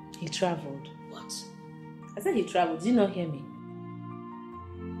 He traveled. What? I said he traveled. Did you not hear me?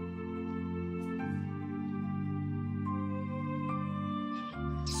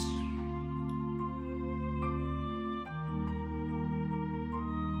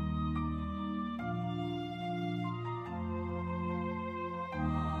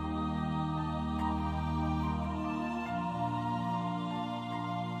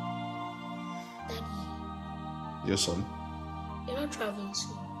 Your son? You're not traveling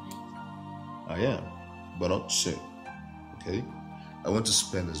soon, right? I am, but not soon. Okay? I want to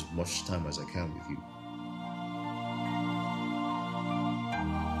spend as much time as I can with you.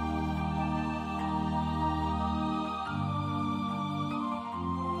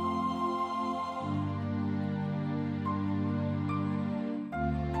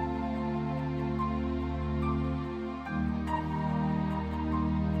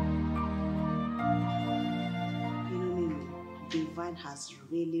 Has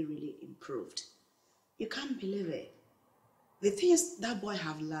really improved. You can't believe it. The things that boy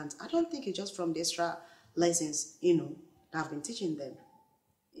have learned, I don't think it's just from the extra lessons, that I've been teaching them.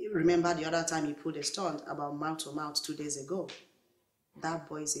 You remember the other time he put a stunt about mouth to mouth 2 days ago? That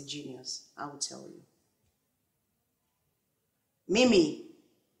boy is a genius, I will tell you. Mimi.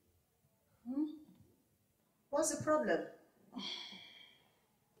 What's the problem?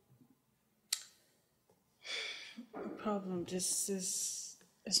 Problem.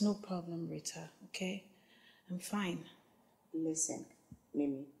 There's no problem, Rita, okay? I'm fine. Listen,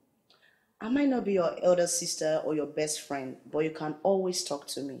 Mimi. I might not be your elder sister or your best friend, but you can always talk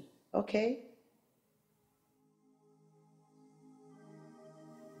to me, okay?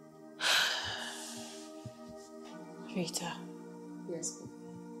 Rita. Yes, babe.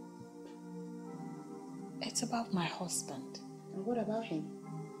 It's about my husband. And what about him?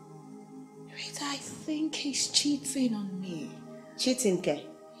 Rita, I think he's cheating on me. Cheating, Ke?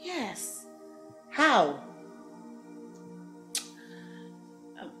 Yes. How?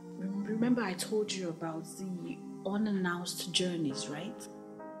 Remember I told you about the unannounced journeys, right?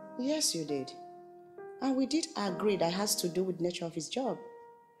 Yes, you did. And we did agree that has to do with the nature of his job.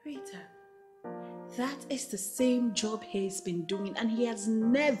 Rita, that is the same job he's been doing, and he has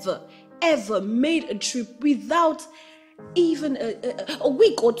never, ever made a trip without even a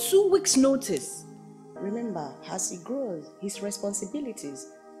week or 2 weeks notice. Remember, as he grows, his responsibilities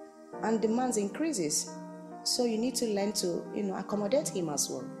and demands increases. So you need to learn to, accommodate him as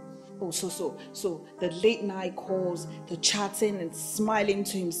well. Oh, so the late night calls, the chatting and smiling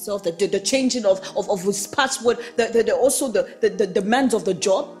to himself, the changing of his password, also the demands of the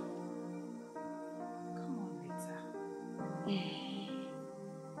job. Come on, Rita.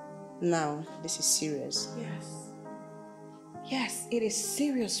 Now, this is serious. Yes, it is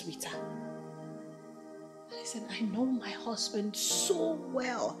serious, Rita. Listen, I know my husband so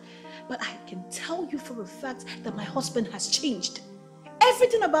well, but I can tell you for a fact that my husband has changed.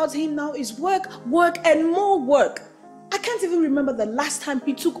 Everything about him now is work, and more work. I can't even remember the last time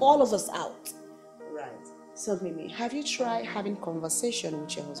he took all of us out. Right. So, Mimi, have you tried having conversation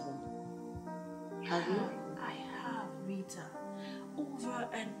with your husband? Have you? I have, Rita. Over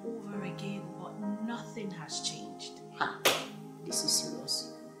and over again, but nothing has changed. This is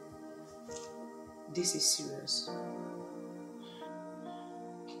serious. This is serious.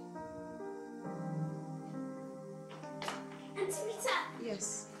 Auntie Rita.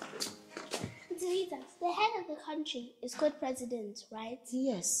 Yes. Auntie Rita, the head of the country is called president, right?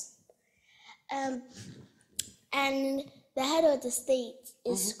 Yes. And the head of the state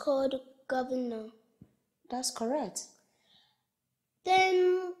is called governor. That's correct.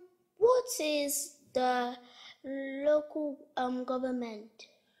 Then what is the local government?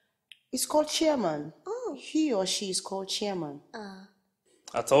 It's called chairman. Oh. He or she is called chairman.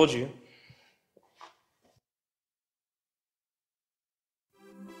 I told you.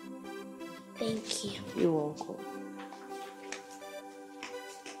 Thank you. You're welcome.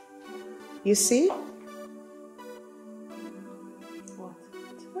 You see? What?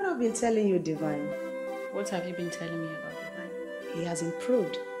 What I've been telling you, Divine. What have you been telling me about Divine? He has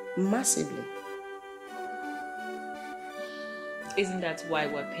improved massively. Isn't that why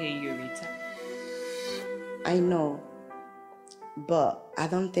we're paying you, Rita? I know, but I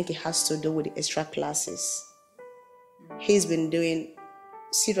don't think it has to do with the extra classes. He's been doing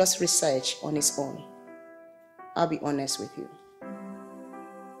serious research on his own. I'll be honest with you.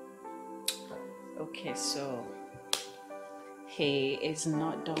 Okay, so he is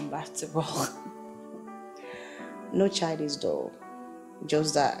not done basketball. No child is dull.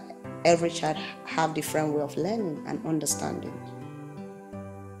 Just that every child have different way of learning and understanding.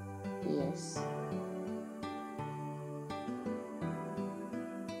 Yes.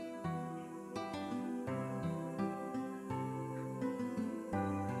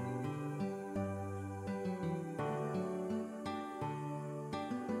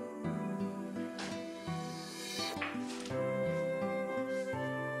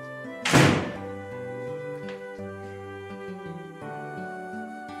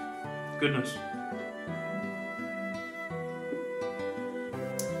 Goodness.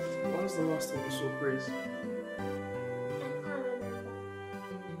 Why is the last time you saw Praise?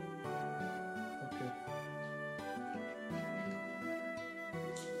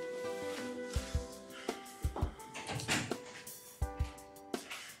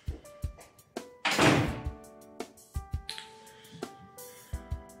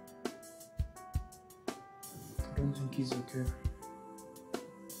 he's okay.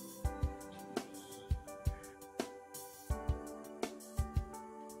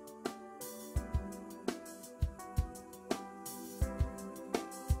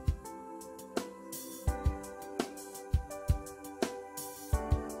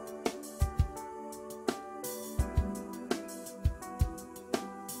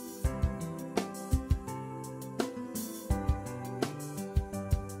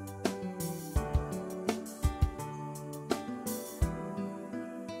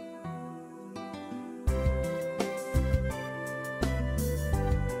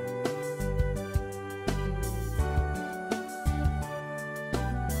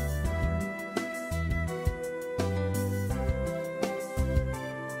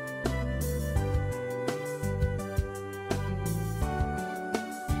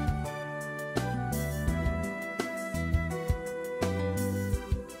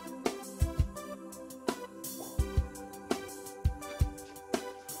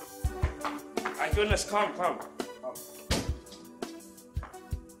 Goodness, calm.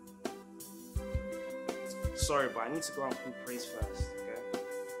 Sorry, but I need to go and call Praise first, okay?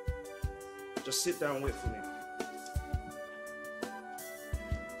 Just sit down and wait for me.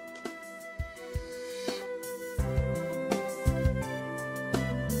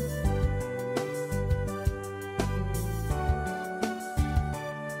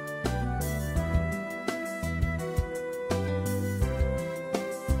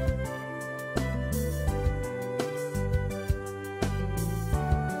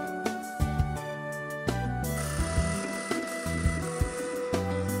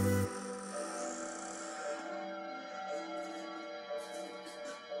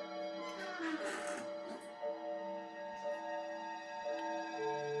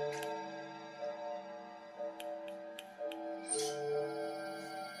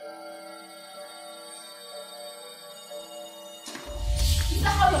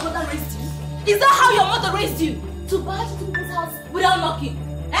 Is that how your mother raised you? To barge into people's house without knocking?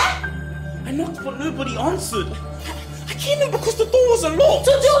 Eh? I knocked but nobody answered. I came in because the door was unlocked.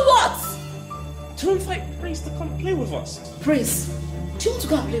 To do what? To invite Praise to come play with us. Praise? Do you want to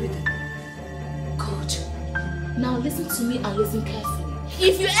go and play with them? Good. Now listen to me and listen carefully.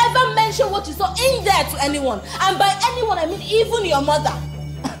 If you ever mention what you saw in there to anyone, and by anyone I mean even your mother,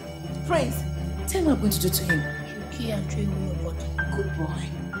 Praise, tell me what I'm going to do to him. Chuki and train with your body. Good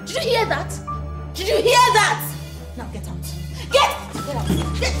boy. Did you hear that? Did you hear that? Now get out. Get out.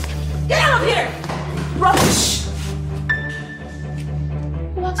 Get out of here. Rubbish.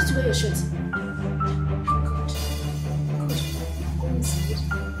 Who asked you to wear your shirt? Good. Go inside.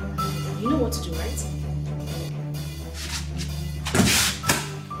 You know what to do, right?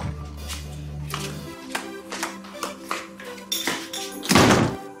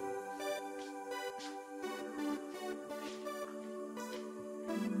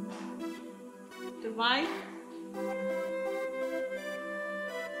 Divine?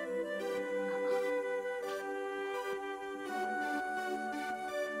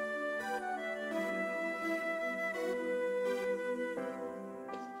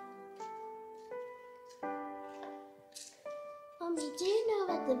 Mommy, do you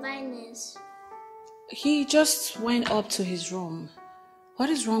know where Divine is? He just went up to his room. What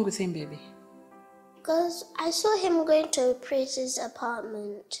is wrong with him, baby? Because I saw him going to Praise's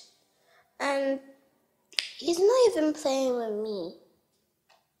apartment. And he's not even playing with me.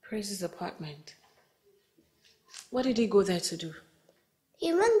 Praise's apartment. What did he go there to do?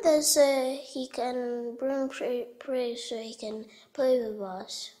 He went there so he can bring Praise so he can play with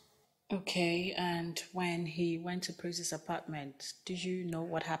us. Okay, and when he went to Praise's apartment, did you know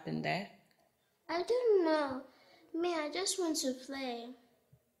what happened there? I don't know. Me, I just want to play.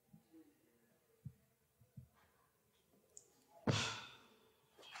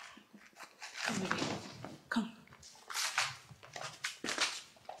 Come, baby. Come.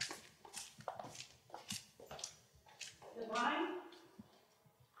 Divine?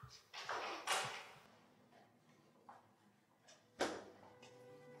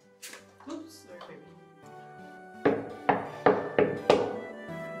 Oops, sorry, baby.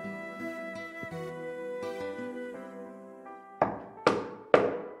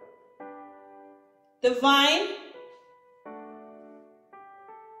 Divine?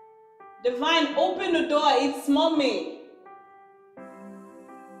 Divine, open the door. It's mommy.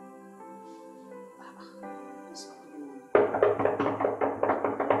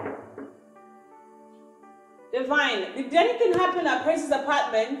 Divine, did anything happen at Praise's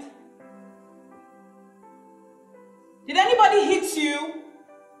apartment? Did anybody hit you?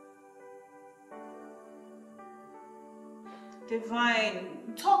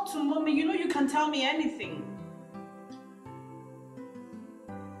 Divine, talk to mommy. You know you can tell me anything.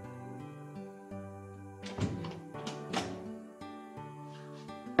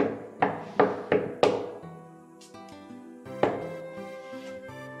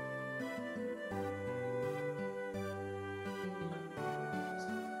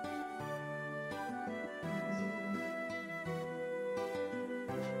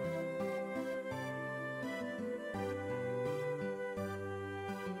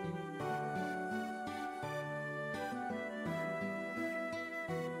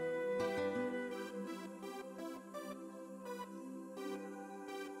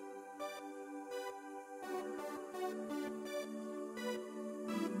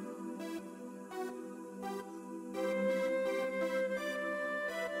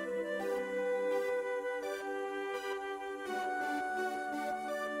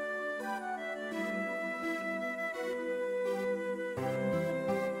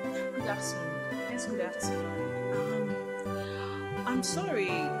 Good afternoon. I'm sorry.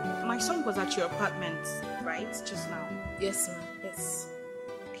 My son was at your apartment, right? Just now. Yes, ma'am. Yes.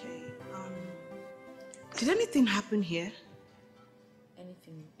 Okay. Did anything happen here?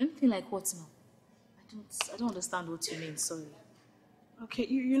 Anything? Anything like what, ma'am? I don't understand what you mean. Sorry. Okay.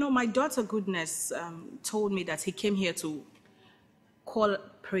 You know, my daughter Goodness told me that he came here to call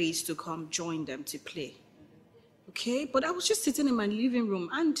Praise to come join them to play. Okay, but I was just sitting in my living room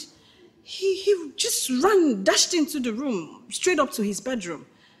and he just dashed into the room, straight up to his bedroom.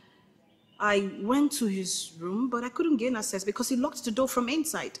 I went to his room, but I couldn't gain access because he locked the door from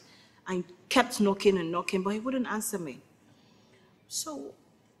inside. I kept knocking and knocking, but he wouldn't answer me. So,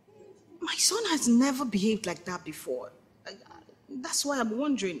 my son has never behaved like that before. That's why I'm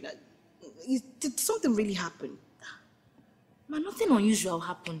wondering, did something really happen? Man, nothing unusual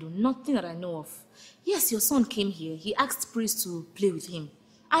happened, though. Nothing that I know of. Yes, your son came here. He asked Praise to play with him.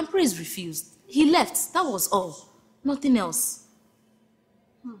 And Praise refused. He left. That was all. Nothing else.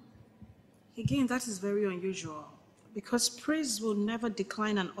 Again, that is very unusual. Because Praise will never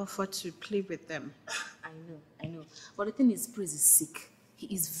decline an offer to play with them. I know. But the thing is, Praise is sick. He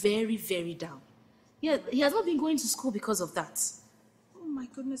is very, very down. Yeah, he has not been going to school because of that. Oh my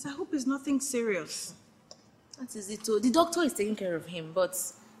goodness, I hope it's nothing serious. That is it. The doctor is taking care of him, but,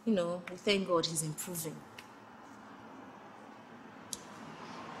 you know, we thank God he's improving.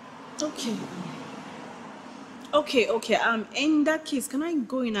 Okay. In that case, can I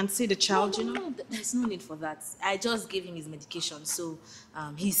go in and see the child, No, there's no need for that. I just gave him his medication, so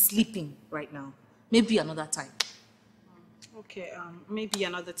he's sleeping right now. Maybe another time. Okay, maybe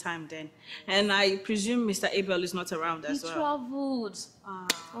another time then. And I presume Mr. Abel is not around as well. He traveled.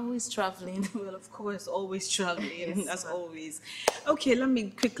 Always traveling. Well, of course, always traveling, Yes, as always. Okay, let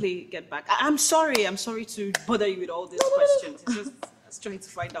me quickly get back. I'm sorry to bother you with all these questions. It's just I was trying to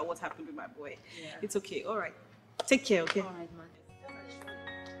find out what happened with my boy. Yeah. It's okay, all right. Take care, okay? All right, man.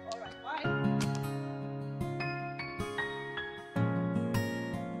 All right, bye.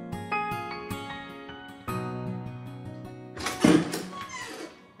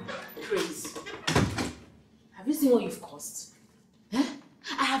 Praise. Have you seen what you've caused? Eh?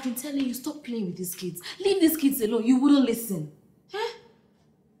 I have been telling you, stop playing with these kids. Leave these kids alone. You wouldn't listen. Eh?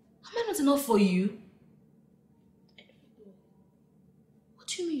 Am I not enough for you? What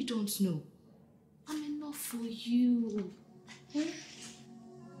do you mean you don't know? I'm enough for you. Eh?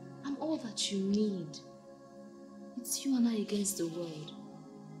 I'm all that you need. It's you and I against the world.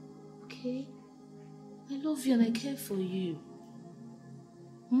 Okay? I love you and I care for you.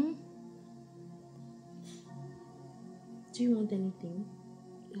 Do you want anything?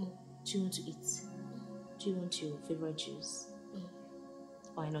 No. Do you want to eat? Do you want your favorite juice? No.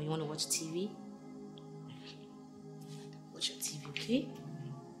 Oh, I know, you want to watch TV? Watch your TV, okay?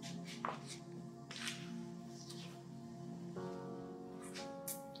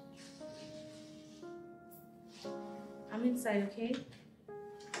 I'm inside, okay?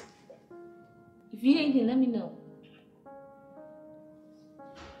 If you need anything, let me know.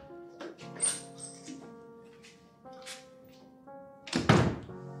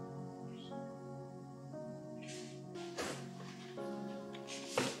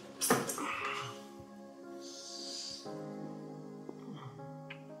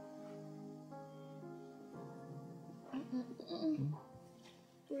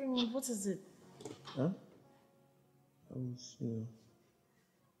 What is it? Huh? I was,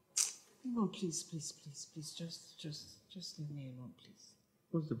 No, please, just leave me alone, please.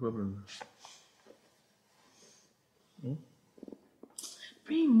 What's the problem?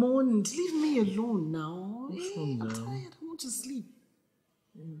 Raymond, leave me alone now. What's wrong now? I'm tired, I want to sleep.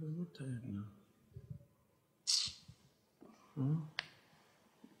 I'm not tired now.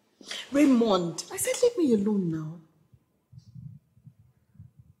 Raymond, I said leave me alone now.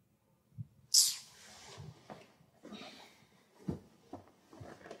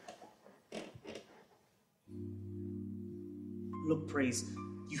 Look, Praise,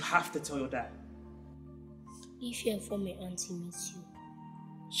 you have to tell your dad. If you inform my auntie miss you.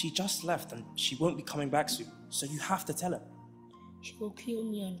 She just left and she won't be coming back soon, so you have to tell her. She will kill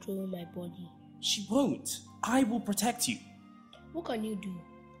me and throw my body. She won't. I will protect you. What can you do?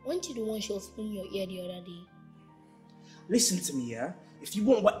 Weren't you the one she was pulling your ear the other day? Listen to me, yeah? If you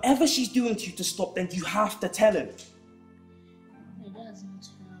want whatever she's doing to you to stop, then you have to tell him. My dad's not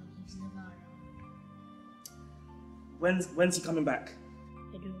around. He's never around. When's he coming back?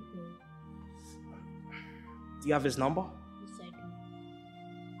 I don't know. Do you have his number? Yes, I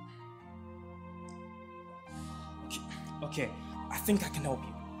do. Okay, I think I can help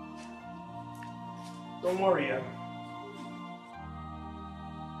you. Don't worry, yeah?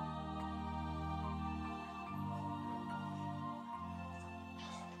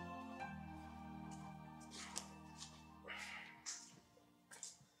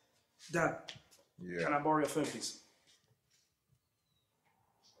 Dad. Yeah. Can I borrow your phone, please?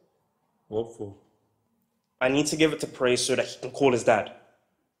 What for? I need to give it to Praise so that he can call his dad.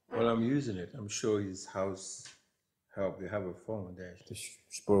 Well, I'm using it. I'm sure his house help. They have a phone there.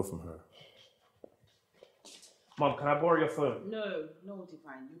 Just borrow from her. Mom, can I borrow your phone? No,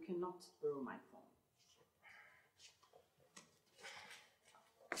 Divine, you cannot borrow my phone.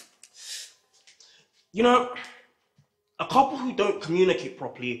 You know, a couple who don't communicate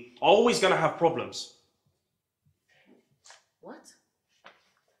properly are always going to have problems. What?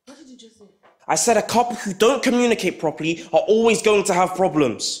 What did you just say? I said a couple who don't communicate properly are always going to have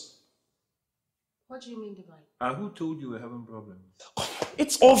problems. What do you mean, Divine? Who told you we're having problems?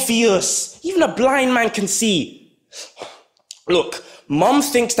 It's obvious. Even a blind man can see. Look, Mum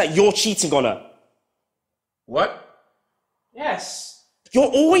thinks that you're cheating on her. What? Yes. You're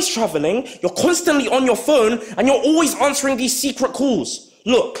always traveling, you're constantly on your phone, and you're always answering these secret calls.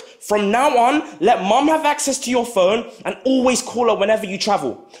 Look, from now on, let Mum have access to your phone and always call her whenever you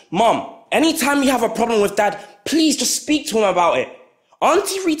travel. Mum, anytime you have a problem with Dad, please just speak to him about it.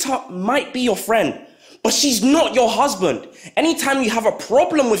 Auntie Rita might be your friend, but she's not your husband. Anytime you have a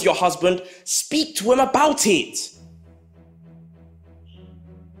problem with your husband, speak to him about it.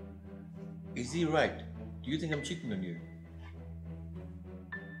 Is he right? Do you think I'm cheating on you?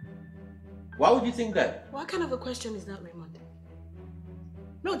 Why would you think that? What kind of a question is that, Raymond?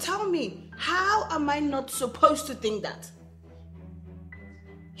 No, tell me, how am I not supposed to think that?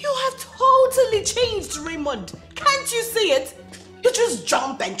 You have totally changed, Raymond. Can't you see it? You just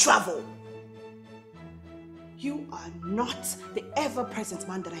jump and travel. You are not the ever-present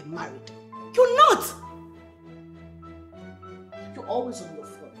man that I married. You're not! You're always on your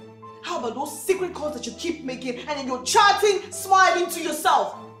phone. How about those secret calls that you keep making and then you're chatting, smiling to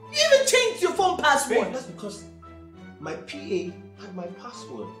yourself? You even changed your phone password. Babe, that's because my PA had my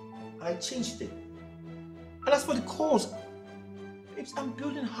password and I changed it. And as for the calls, babes, I'm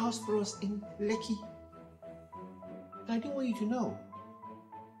building a house for us in Lekki. And I didn't want you to know.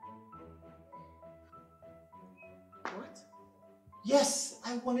 What? Yes,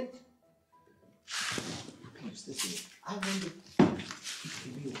 I wanted. Babes, listen, I wanted it to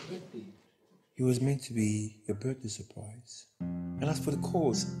be your birthday. It was meant to be your birthday surprise. And as for the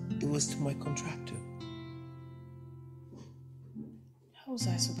calls, it was to my contractor. How was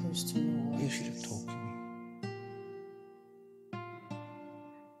I supposed to know? You should have talked to me.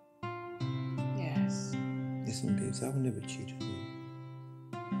 Yes. Listen, babes, I will never cheat on you.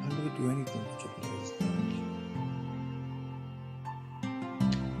 I'll never do anything to jeopardize the marriage.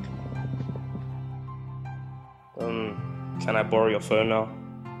 Can I borrow your phone now?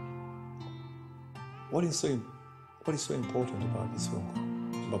 What is so important about this phone call?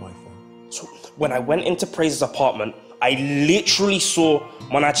 About my phone? So when I went into Praise's apartment, I literally saw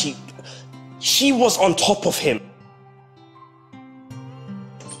Manachi. She was on top of him.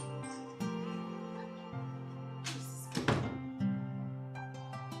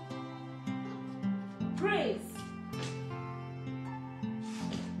 Praise.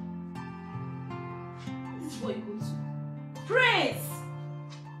 This is what you go to. Praise.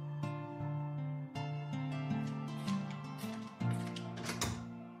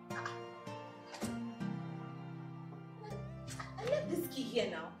 Here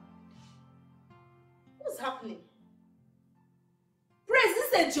now. What's happening? Praise, this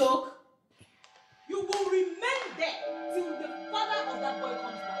is a joke. You will remain there till the father of that boy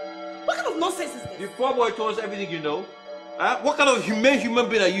comes back. What kind of nonsense is this? The poor boy told us everything you know. What kind of humane human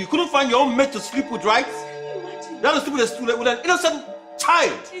being are you? You couldn't find your own mate to sleep with, right? Can you imagine? That was sleep with an innocent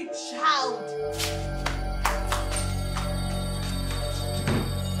child. A child.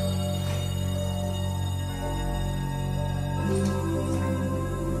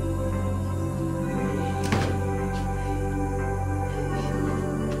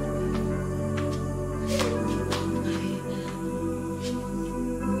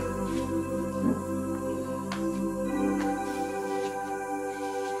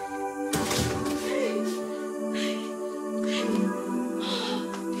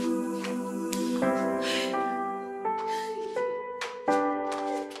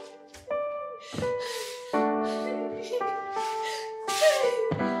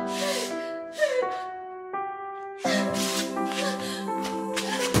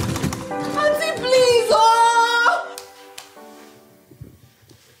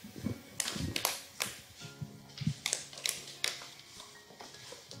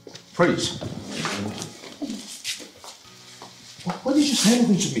 Praise. Why did you say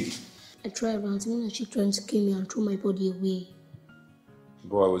anything to me? I tried, but Auntie she tried to kill me and threw my body away.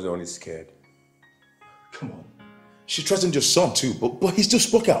 Boy, I was only scared. Come on. She threatened your son too, but he still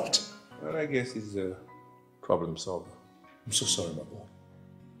spoke out. Well, I guess he's a problem solver. I'm so sorry, my boy.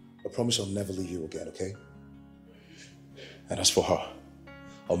 I promise I'll never leave you again, okay? And as for her,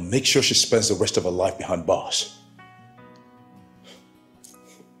 I'll make sure she spends the rest of her life behind bars.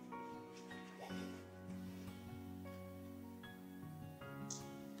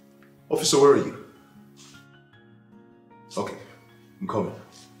 Officer, where are you? Okay, I'm coming.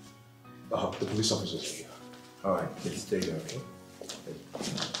 The police officer's here. All right, let's stay there, okay?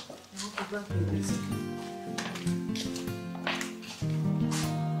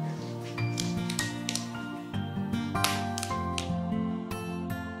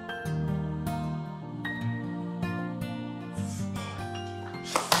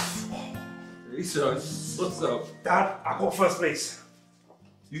 Hey, son, what's up? Dad, I got first place.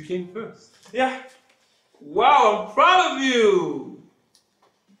 You came first. Yeah. Wow, I'm proud of you.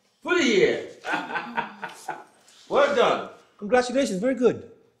 Put it here. Well done. Congratulations, very good.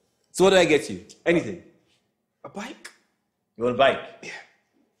 So what did I get you? Anything? A bike? You want a bike? Yeah.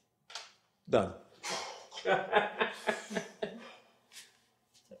 Done.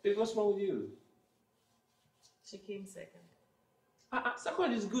 What's wrong with you? She came second.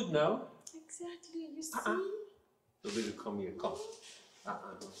 Second is good now. Exactly, you see? Nobody come here, come.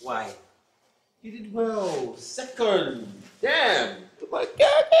 Why? You did well. Second. Damn. Oh my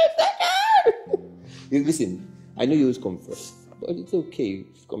God, second. Listen, I know you always come first, but it's okay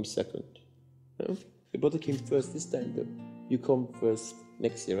if you come second. Huh? Your brother came first this time, though. You come first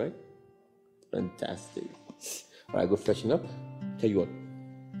next year, right? Fantastic. All right, go freshen up. Tell you what.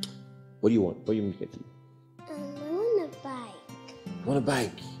 What do you want? What do you want to get you? I want a bike. You want a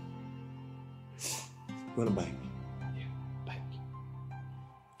bike? You want a bike? Yeah, bike.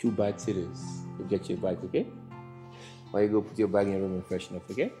 2 bikes it is. We'll get you a bike, okay? Why you go put your bag in your room and freshen up,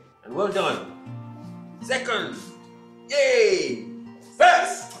 okay? And well done. Second. Yay!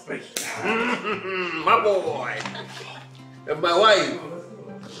 First! My boy. And my wife.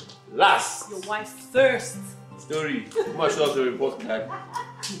 Last. Your wife first. Story. Much love to report card.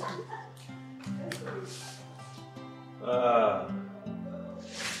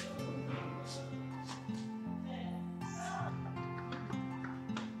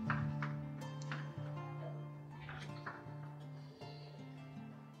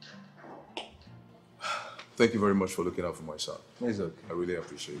 Thank you very much for looking out for my son. It's okay. I really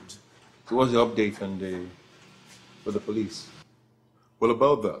appreciate it. So what's the update on for the police? Well,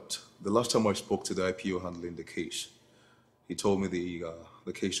 about that, the last time I spoke to the IPO handling the case, he told me the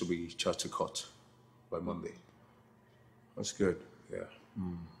case will be charged to court by Monday. That's good. Yeah.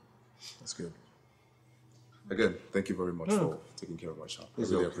 That's good. Again, thank you very much for taking care of my son. I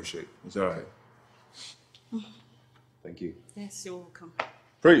really appreciate it. It's all right. Thank you. Yes, you're welcome.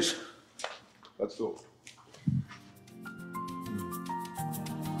 Praise. Let's go.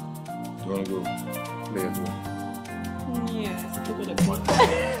 You want to go play as well? Yes, go to the